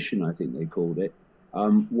Anti-Defamation Commission, I think they called it,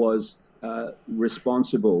 was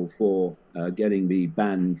responsible for getting me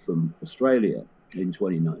banned from Australia in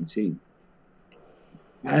 2019.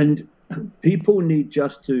 And people need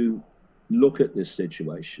just to look at this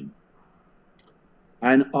situation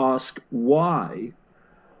and ask, why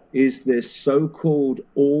is this so-called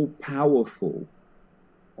all-powerful,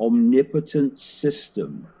 omnipotent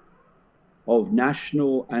system of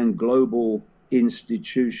national and global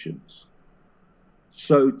institutions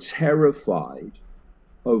so terrified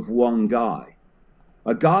of one guy?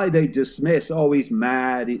 A guy they dismiss, oh, he's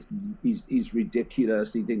mad, he's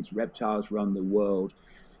ridiculous, he thinks reptiles run the world.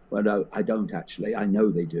 But I don't actually. I know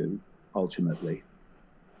they do, ultimately.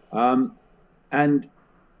 And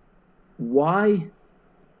why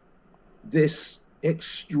this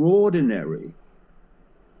extraordinary,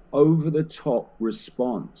 over-the-top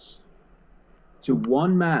response to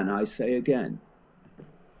one man, I say again,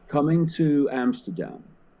 coming to Amsterdam,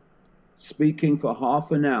 speaking for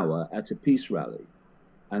half an hour at a peace rally,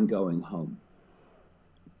 and going home?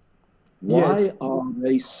 Why are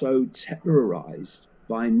they so terrorized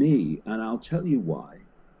by me? And I'll tell you why.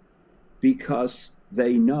 Because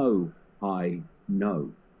they know I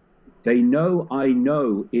know. They know I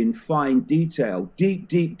know in fine detail, deep,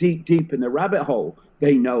 deep, deep, deep in the rabbit hole.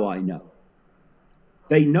 They know I know.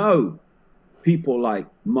 They know people like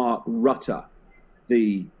Mark Rutte,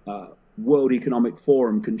 the World Economic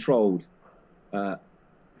Forum controlled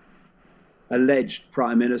alleged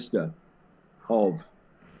Prime Minister of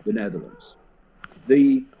the Netherlands.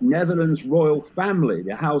 The Netherlands royal family,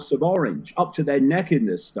 the House of Orange, up to their neck in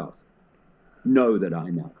this stuff, know that I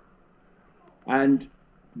know. And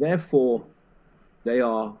therefore, they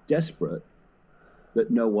are desperate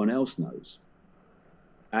that no one else knows.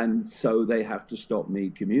 And so they have to stop me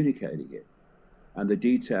communicating it. And the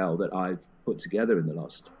detail that I've put together in the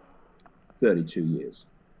last 32 years.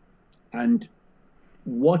 And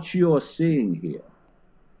what you're seeing here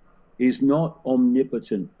is not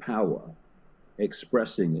omnipotent power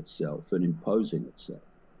expressing itself and imposing itself.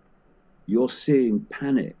 You're seeing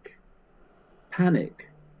panic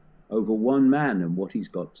over one man and what he's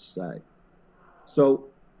got to say. So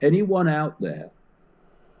anyone out there,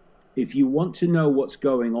 if you want to know what's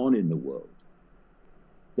going on in the world,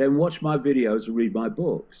 then watch my videos and read my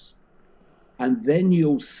books. And then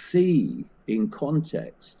you'll see in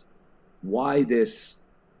context why this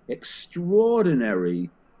extraordinary,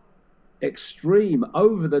 extreme,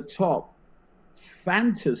 over-the-top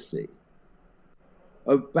fantasy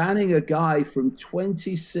of banning a guy from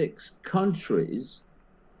 26 countries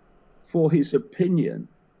for his opinion,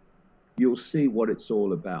 you'll see what it's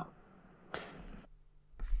all about.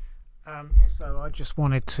 So I just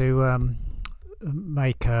wanted to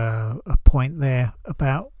make a point there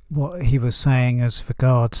about what he was saying as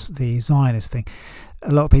regards the Zionist thing.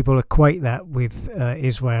 A lot of people equate that with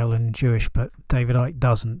Israel and Jewish, but David Icke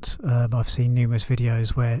doesn't. I've seen numerous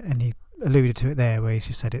videos where, and he alluded to it there, where he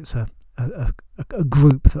just said it's a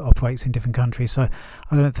group that operates in different countries. So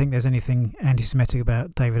I don't think there's anything anti-Semitic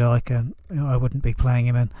about David Icke, and I wouldn't be playing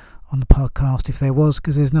him on the podcast if there was,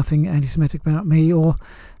 because there's nothing anti-Semitic about me or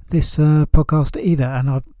this podcast either. And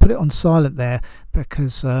I've put it on silent there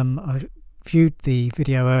because I viewed the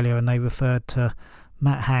video earlier and they referred to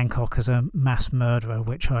Matt Hancock as a mass murderer,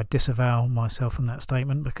 which I disavow myself from that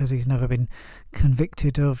statement because he's never been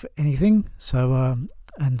convicted of anything. So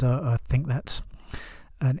I think that's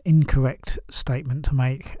an incorrect statement to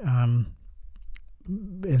make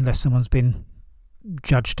unless someone's been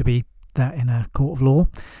judged to be that in a court of law.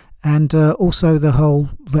 And also the whole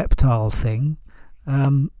reptile thing.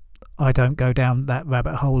 I don't go down that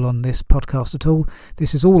rabbit hole on this podcast at all.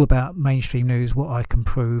 This is all about mainstream news, what I can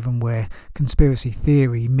prove, and where conspiracy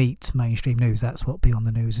theory meets mainstream news. That's what Beyond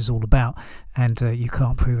the News is all about. And you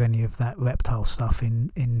can't prove any of that reptile stuff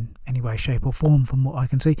in any way, shape or form from what I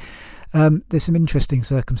can see. There's some interesting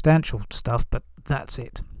circumstantial stuff, but that's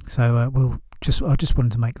it. So I just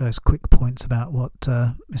wanted to make those quick points about what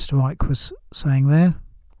Mr. Icke was saying there.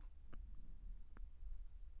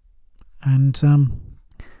 And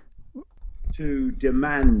to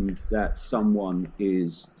demand that someone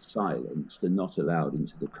is silenced and not allowed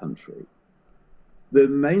into the country, the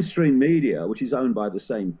mainstream media, which is owned by the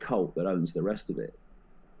same cult that owns the rest of it,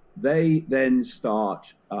 they then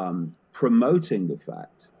start promoting the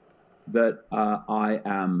fact that I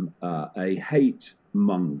am a hate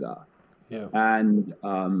monger and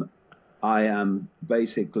I am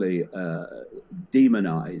basically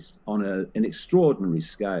demonized on an extraordinary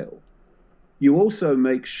scale. You also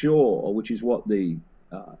make sure, which is what the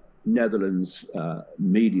Netherlands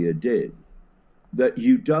media did, that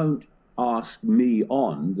you don't ask me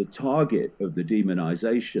on the target of the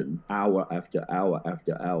demonization hour after hour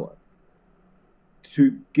after hour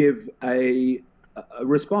to give a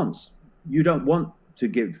response. You don't want to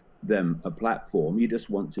give them a platform, you just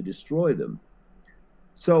want to destroy them.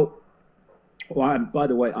 So, by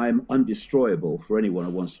the way, I am undestroyable for anyone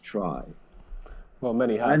who wants to try. Well,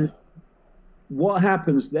 many have. And what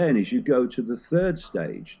happens then is you go to the third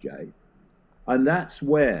stage, Jay, and that's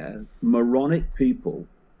where moronic people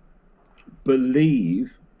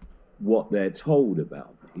believe what they're told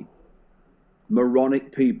about me.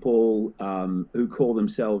 Moronic people who call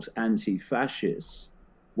themselves anti-fascists,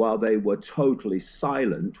 while they were totally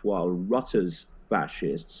silent while Rutte's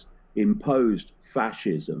fascists imposed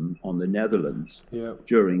fascism on the Netherlands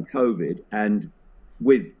during COVID, and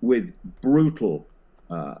with brutal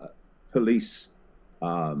police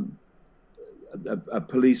a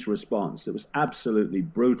police response that was absolutely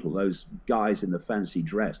brutal. Those guys in the fancy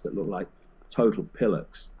dress that looked like total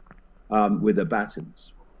pillocks with the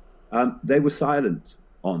batons. They were silent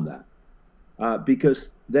on that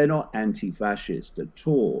because they're not anti-fascist at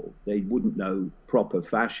all. They wouldn't know proper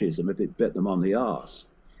fascism if it bit them on the arse.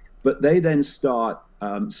 But they then start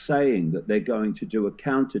saying that they're going to do a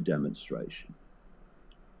counter demonstration.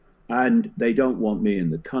 And they don't want me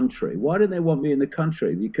in the country. Why don't they want me in the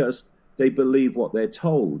country? Because they believe what they're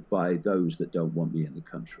told by those that don't want me in the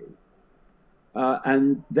country.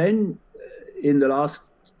 And then in the last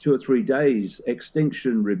 2 or 3 days,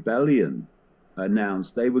 Extinction Rebellion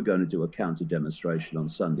announced they were going to do a counter demonstration on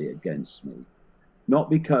Sunday against me. Not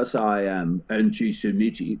because I am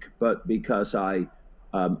anti-Semitic, but because I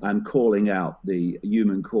am calling out the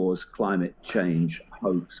human caused climate change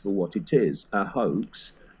hoax for what it is, a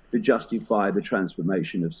hoax to justify the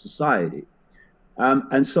transformation of society.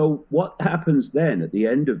 And so what happens then at the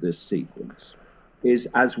end of this sequence is,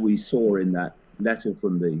 as we saw in that letter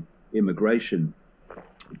from the Immigration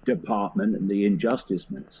Department and the Injustice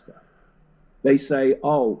Minister, they say,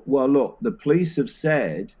 oh, well, look, the police have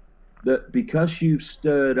said that because you've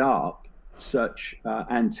stirred up such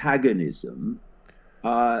antagonism,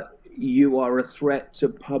 you are a threat to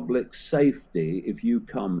public safety if you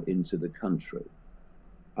come into the country.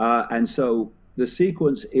 And so the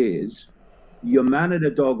sequence is your Man and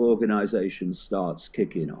a Dog organization starts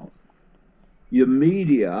kicking off. Your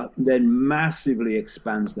media then massively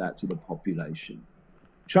expands that to the population.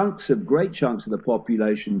 Great chunks of the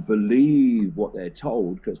population believe what they're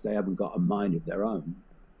told because they haven't got a mind of their own.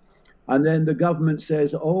 And then the government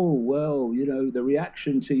says, oh, well, you know, the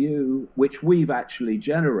reaction to you, which we've actually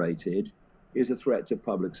generated, is a threat to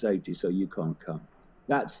public safety, so you can't come.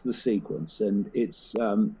 That's the sequence, and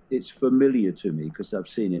it's familiar to me because I've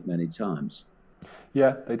seen it many times.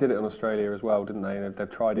 Yeah, they did it in Australia as well, didn't they? They've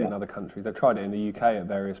tried it in other countries. They've tried it in the UK at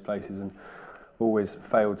various places and always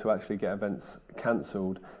failed to actually get events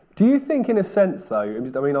cancelled. Do you think, in a sense, though,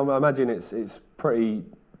 I mean, I imagine it's pretty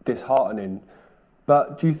disheartening,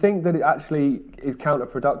 but do you think that it actually is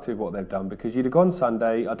counterproductive what they've done? Because you'd have gone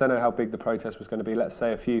Sunday, I don't know how big the protest was going to be, let's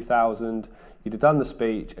say a few thousand, you'd have done the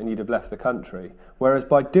speech and you'd have left the country. Whereas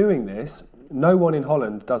by doing this, no one in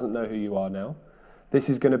Holland doesn't know who you are now. This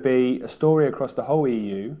is going to be a story across the whole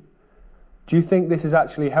EU. Do you think this has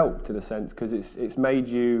actually helped, in a sense, because it's made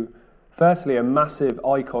you, firstly, a massive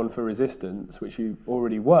icon for resistance, which you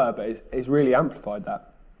already were, but it's really amplified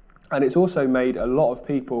that. And it's also made a lot of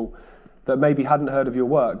people that maybe hadn't heard of your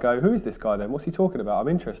work go, who is this guy then? What's he talking about? I'm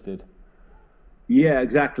interested. Yeah,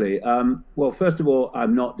 exactly. Well, first of all,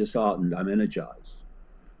 I'm not disheartened, I'm energized.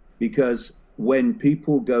 Because when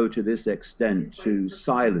people go to this extent to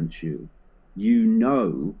silence you, you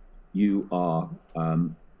know you are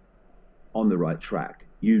on the right track.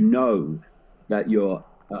 You know that you're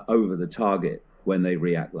over the target when they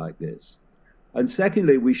react like this. And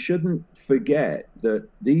secondly, we shouldn't forget that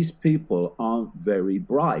these people aren't very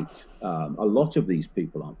bright. A lot of these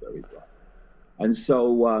people aren't very bright. And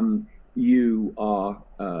so you are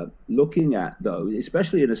looking at those,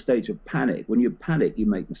 especially in a state of panic. When you panic, you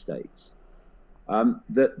make mistakes.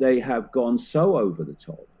 That they have gone so over the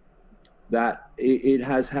top that it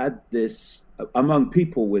has had this, among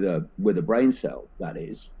people with a brain cell, that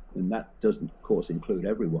is, and that doesn't, of course, include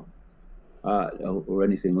everyone or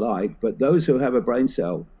anything like, but those who have a brain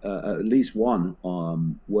cell, at least one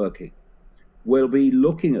working, will be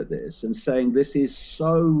looking at this and saying, this is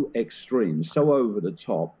so extreme, so over the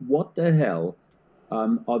top. What the hell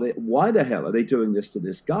Why the hell are they doing this to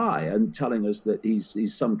this guy and telling us that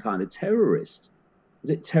he's some kind of terrorist? Is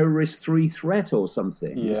it terrorist 3 threat or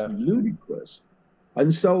something? Yeah. It's ludicrous.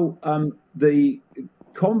 And so the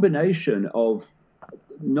combination of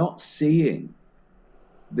not seeing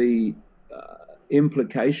the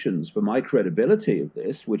implications for my credibility of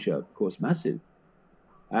this, which are of course massive,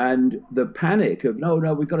 and the panic of no,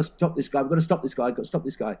 we've got to stop this guy,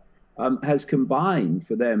 has combined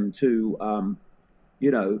for them to, I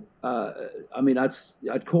mean,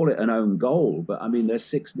 I'd call it an own goal, but I mean, they're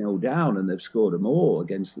 6-0 down and they've scored more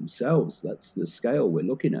against themselves. That's the scale we're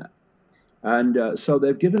looking at. And so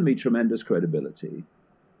they've given me tremendous credibility,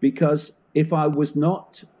 because if I was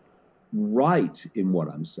not right in what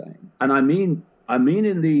I'm saying, and I mean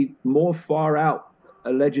in the more far out,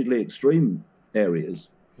 allegedly extreme areas,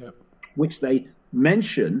 yep, which they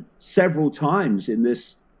mention several times in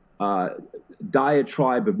this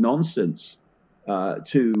diatribe of nonsense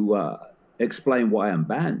to explain why I'm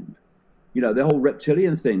banned. You know, the whole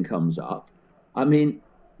reptilian thing comes up. I mean,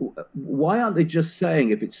 why aren't they just saying,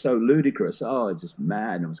 if it's so ludicrous, oh, it's just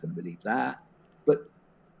mad, no one's going to believe that? But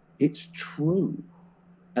it's true.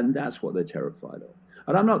 And that's what they're terrified of.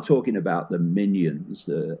 And I'm not talking about the minions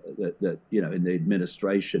that you know, in the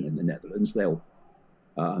administration in the Netherlands. They'll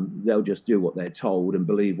just do what they're told and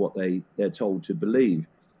believe what they're told to believe.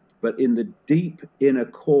 But in the deep inner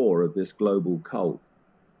core of this global cult,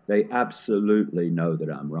 they absolutely know that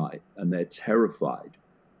I'm right. And they're terrified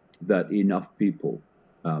that enough people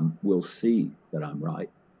will see that I'm right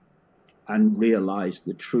and realize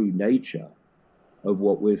the true nature of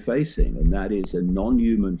what we're facing. And that is a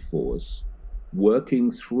non-human force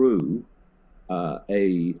working through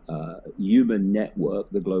a human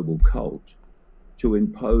network, the global cult, to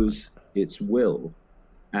impose its will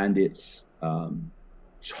and its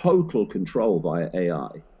total control via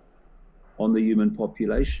AI on the human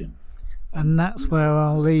population. And that's where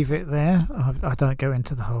I'll leave it there. I don't go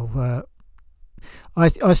into the whole...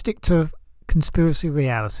 I stick to conspiracy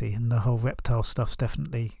reality, and the whole reptile stuff's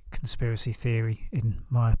definitely conspiracy theory, in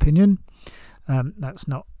my opinion. That's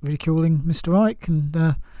not ridiculing Mr. Icke,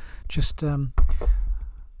 and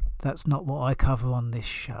that's not what I cover on this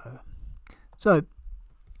show. So,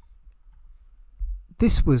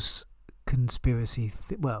 this was conspiracy...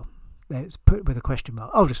 well, let's put it with a question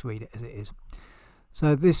mark. I'll just read it as it is.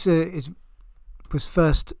 So this was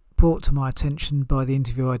first brought to my attention by the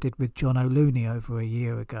interview I did with John O'Looney over a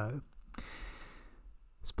year ago.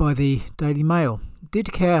 It's by the Daily Mail.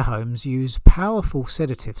 Did care homes use powerful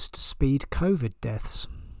sedatives to speed COVID deaths?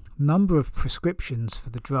 Number of prescriptions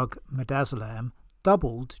for the drug midazolam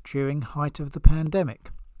doubled during height of the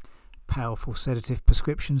pandemic. Powerful sedative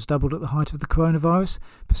prescriptions doubled at the height of the coronavirus.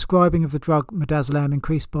 Prescribing of the drug midazolam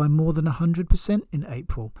increased by more than 100% in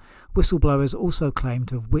April. Whistleblowers also claim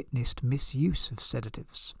to have witnessed misuse of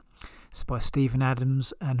sedatives. It's by Stephen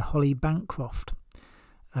Adams and Holly Bancroft.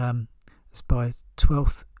 It's by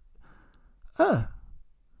 12th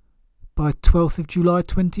of July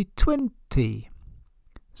 2020.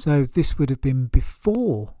 So this would have been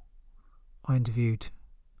before I interviewed.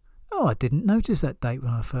 Oh, I didn't notice that date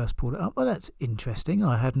when I first pulled it up. Well, that's interesting.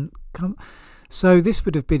 I hadn't come. So this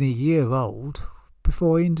would have been a year old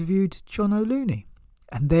before I interviewed John O'Looney.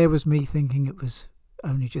 And there was me thinking it was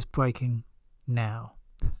only just breaking now.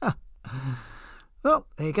 Well,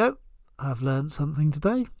 there you go. I've learned something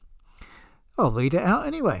today. I'll read it out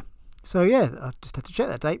anyway. So yeah, I just had to check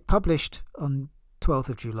that date. Published on 12th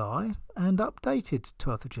of July and updated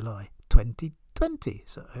 12th of July 2020.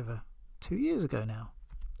 So over 2 years ago now.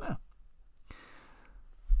 Wow.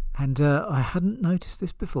 And I hadn't noticed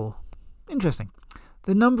this before. Interesting.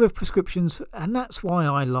 The number of prescriptions, and that's why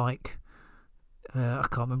I like... I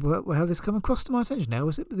can't remember how this came across to my attention now.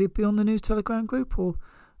 Was it the Beyond the News Telegram group or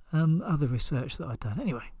other research that I'd done?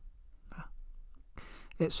 Anyway.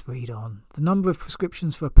 Let's read on. The number of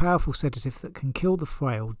prescriptions for a powerful sedative that can kill the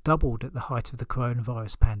frail doubled at the height of the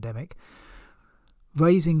coronavirus pandemic,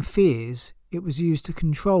 raising fears it was used to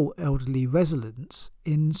control elderly residents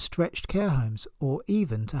in stretched care homes or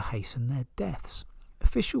even to hasten their deaths.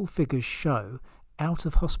 Official figures show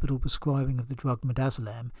out-of-hospital prescribing of the drug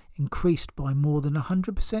midazolam increased by more than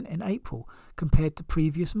 100% in April compared to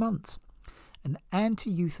previous months. An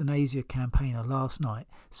anti-euthanasia campaigner last night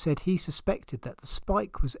said he suspected that the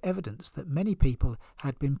spike was evidence that many people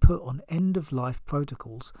had been put on end-of-life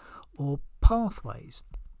protocols or pathways.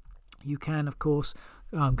 You can, of course,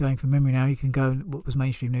 I'm going from memory now, you can go, what was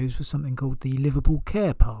mainstream news was something called the Liverpool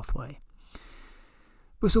Care Pathway.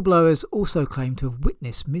 Whistleblowers also claim to have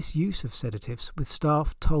witnessed misuse of sedatives, with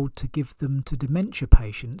staff told to give them to dementia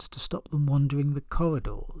patients to stop them wandering the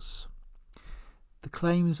corridors. The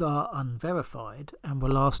claims are unverified and were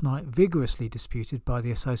last night vigorously disputed by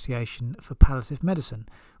the Association for Palliative Medicine,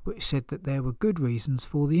 which said that there were good reasons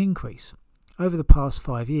for the increase. Over the past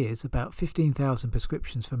 5 years, about 15,000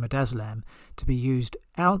 prescriptions for midazolam to be used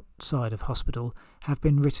outside of hospital have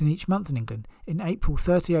been written each month in England. In April,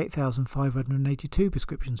 38,582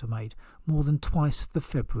 prescriptions were made, more than twice the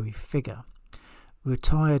February figure.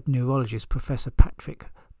 Retired neurologist Professor Patrick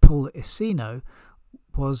Pollicino,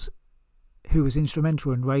 who was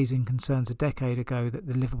instrumental in raising concerns a decade ago that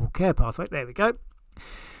the Livable Care Pathway,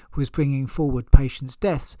 was bringing forward patients'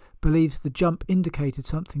 deaths, believes the jump indicated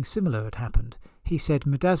something similar had happened. He said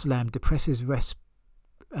midazolam depresses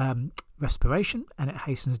respiration and it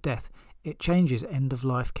hastens death. It changes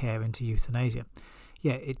end-of-life care into euthanasia.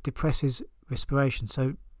 Yeah, it depresses respiration,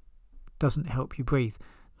 so doesn't help you breathe.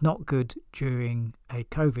 Not good during a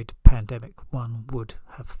COVID pandemic, one would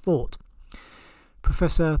have thought.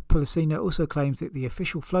 Professor Pollicino also claims that the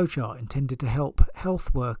official flowchart intended to help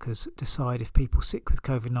health workers decide if people sick with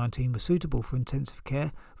COVID-19 were suitable for intensive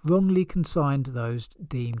care wrongly consigned those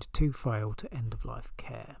deemed too frail to end-of-life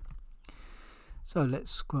care. So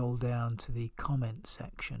let's scroll down to the comment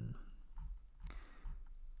section.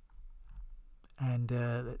 And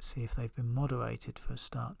let's see if they've been moderated for a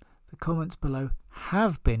start. The comments below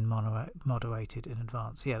have been moderated in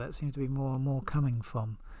advance. Yeah, that seems to be more and more coming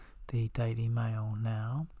from the Daily Mail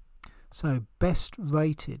now. So best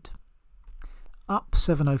rated, up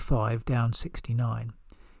 705, down 69.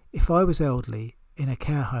 If I was elderly in a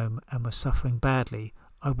care home and was suffering badly,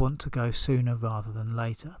 I want to go sooner rather than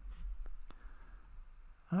later.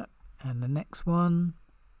 And the next one,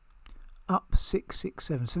 up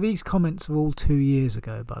 667. So these comments are all 2 years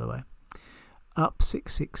ago, by the way. Up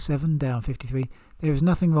 667, down 53. There is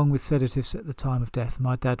nothing wrong with sedatives at the time of death.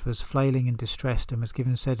 My dad was flailing and distressed and was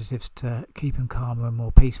given sedatives to keep him calmer and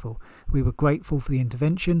more peaceful. We were grateful for the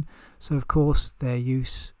intervention, so of course their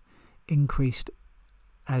use increased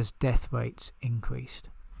as death rates increased.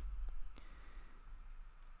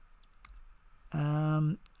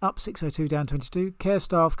 Up 602, down 22. Care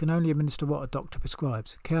staff can only administer what a doctor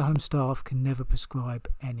prescribes. Care home staff can never prescribe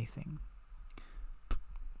anything.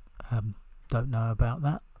 Don't know about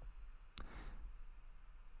that.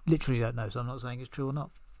 Literally don't know, so I'm not saying it's true or not.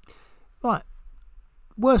 Right.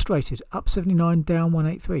 Worst rated, up 79, down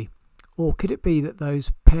 183. Or could it be that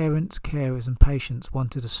those parents, carers and patients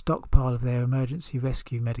wanted a stockpile of their emergency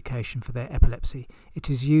rescue medication for their epilepsy? It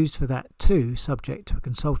is used for that too, subject to a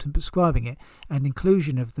consultant prescribing it and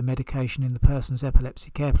inclusion of the medication in the person's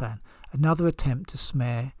epilepsy care plan. Another attempt to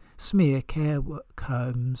smear care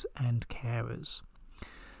homes and carers.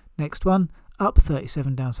 Next one, up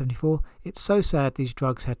 37, down 74. It's so sad these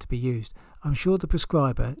drugs had to be used. I'm sure the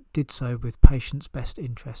prescriber did so with patients' best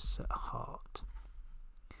interests at heart.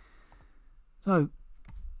 So,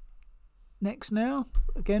 next now,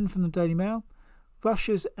 again from the Daily Mail.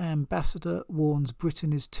 Russia's ambassador warns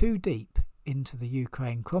Britain is too deep into the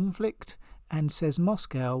Ukraine conflict and says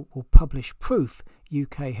Moscow will publish proof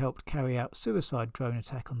UK helped carry out suicide drone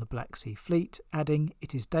attack on the Black Sea Fleet, adding,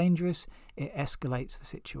 it is dangerous, it escalates the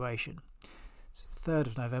situation. It's 3rd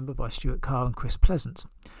of November by Stuart Carr and Chris Pleasance.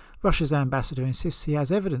 Russia's ambassador insists he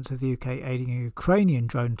has evidence of the UK aiding a Ukrainian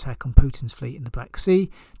drone attack on Putin's fleet in the Black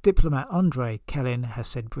Sea. Diplomat Andrei Kelin has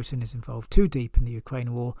said Britain is involved too deep in the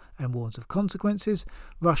Ukraine war and warns of consequences.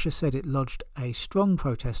 Russia said it lodged a strong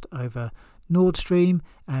protest over Nord Stream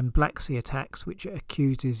and Black Sea attacks, which it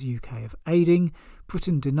accuses UK of aiding.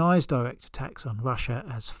 Britain denies direct attacks on Russia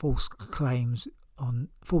as false claims on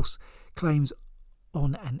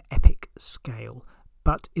an epic scale,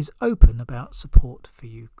 but is open about support for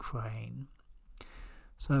Ukraine.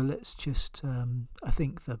 So let's just, I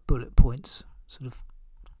think the bullet points sort of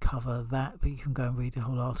cover that, but you can go and read the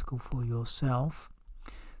whole article for yourself.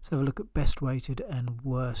 Let's have a look at best rated and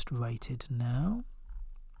worst rated now.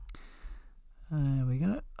 There we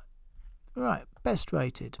go. Right, best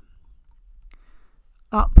rated.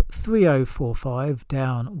 Up 3045,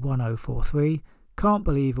 down 1043. Can't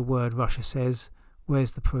believe a word Russia says.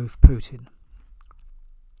 Where's the proof, Putin?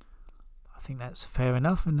 I think that's fair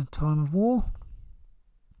enough in a time of war.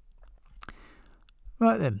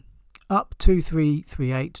 Right then, up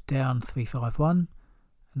 2338, down 351,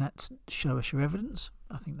 and that's show us your evidence.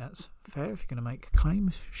 I think that's fair. If you're going to make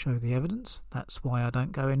claims, show the evidence. That's why I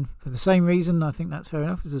don't go in for the same reason. I think that's fair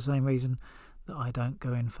enough. It's the same reason that I don't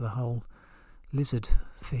go in for the whole lizard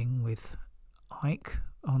thing with Ike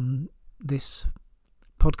on this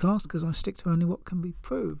podcast, because I stick to only what can be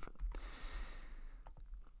proved.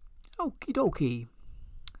 Okie dokie.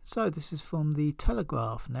 So this is from the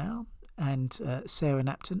Telegraph now, and Sarah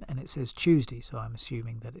Napton, and it says Tuesday, so I'm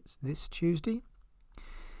assuming that it's this Tuesday.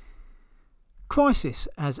 Crisis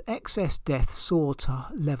as excess deaths soar to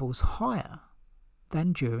levels higher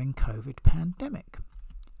than during COVID pandemic.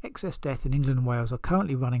 Excess death in England and Wales are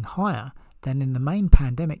currently running higher than in the main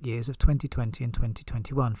pandemic years of 2020 and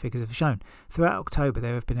 2021, figures have shown. Throughout October,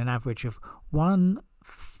 there have been an average of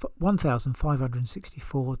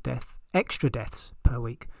 1,564 extra deaths per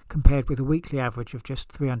week, compared with a weekly average of just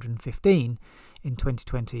 315 in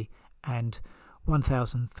 2020 and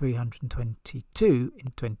 1,322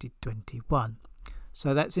 in 2021.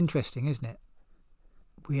 So that's interesting, isn't it?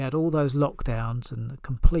 We had all those lockdowns and the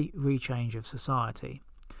complete rechange of society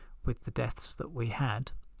with the deaths that we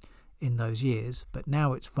had in those years, but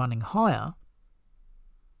now it's running higher.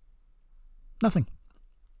 Nothing.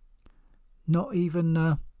 Not even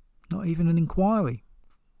an inquiry,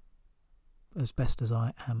 as best as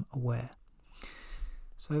I am aware.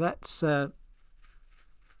 So that's, I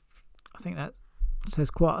think that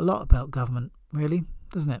says quite a lot about government, really,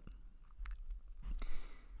 doesn't it?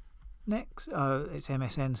 Next, it's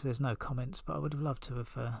MSN, so there's no comments, but I would have loved to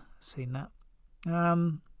have seen that.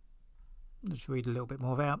 Let's read a little bit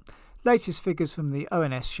more about. Latest figures from the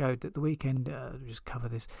ONS showed that the weekend, just cover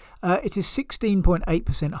this, it is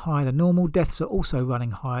 16.8% higher than normal. Deaths are also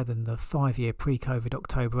running higher than the 5-year pre-COVID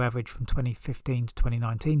October average from 2015 to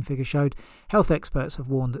 2019 figure showed. Health experts have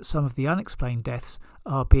warned that some of the unexplained deaths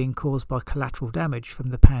are being caused by collateral damage from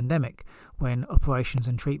the pandemic, when operations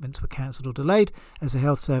and treatments were cancelled or delayed as the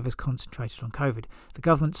health service concentrated on COVID. The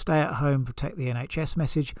government's stay-at-home, protect the NHS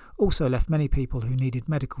message also left many people who needed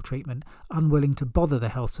medical treatment unwilling to bother the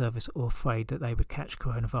health service or afraid that they would catch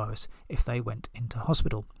coronavirus if they went into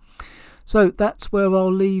hospital. So that's where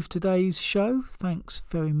I'll leave today's show. Thanks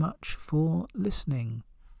very much for listening.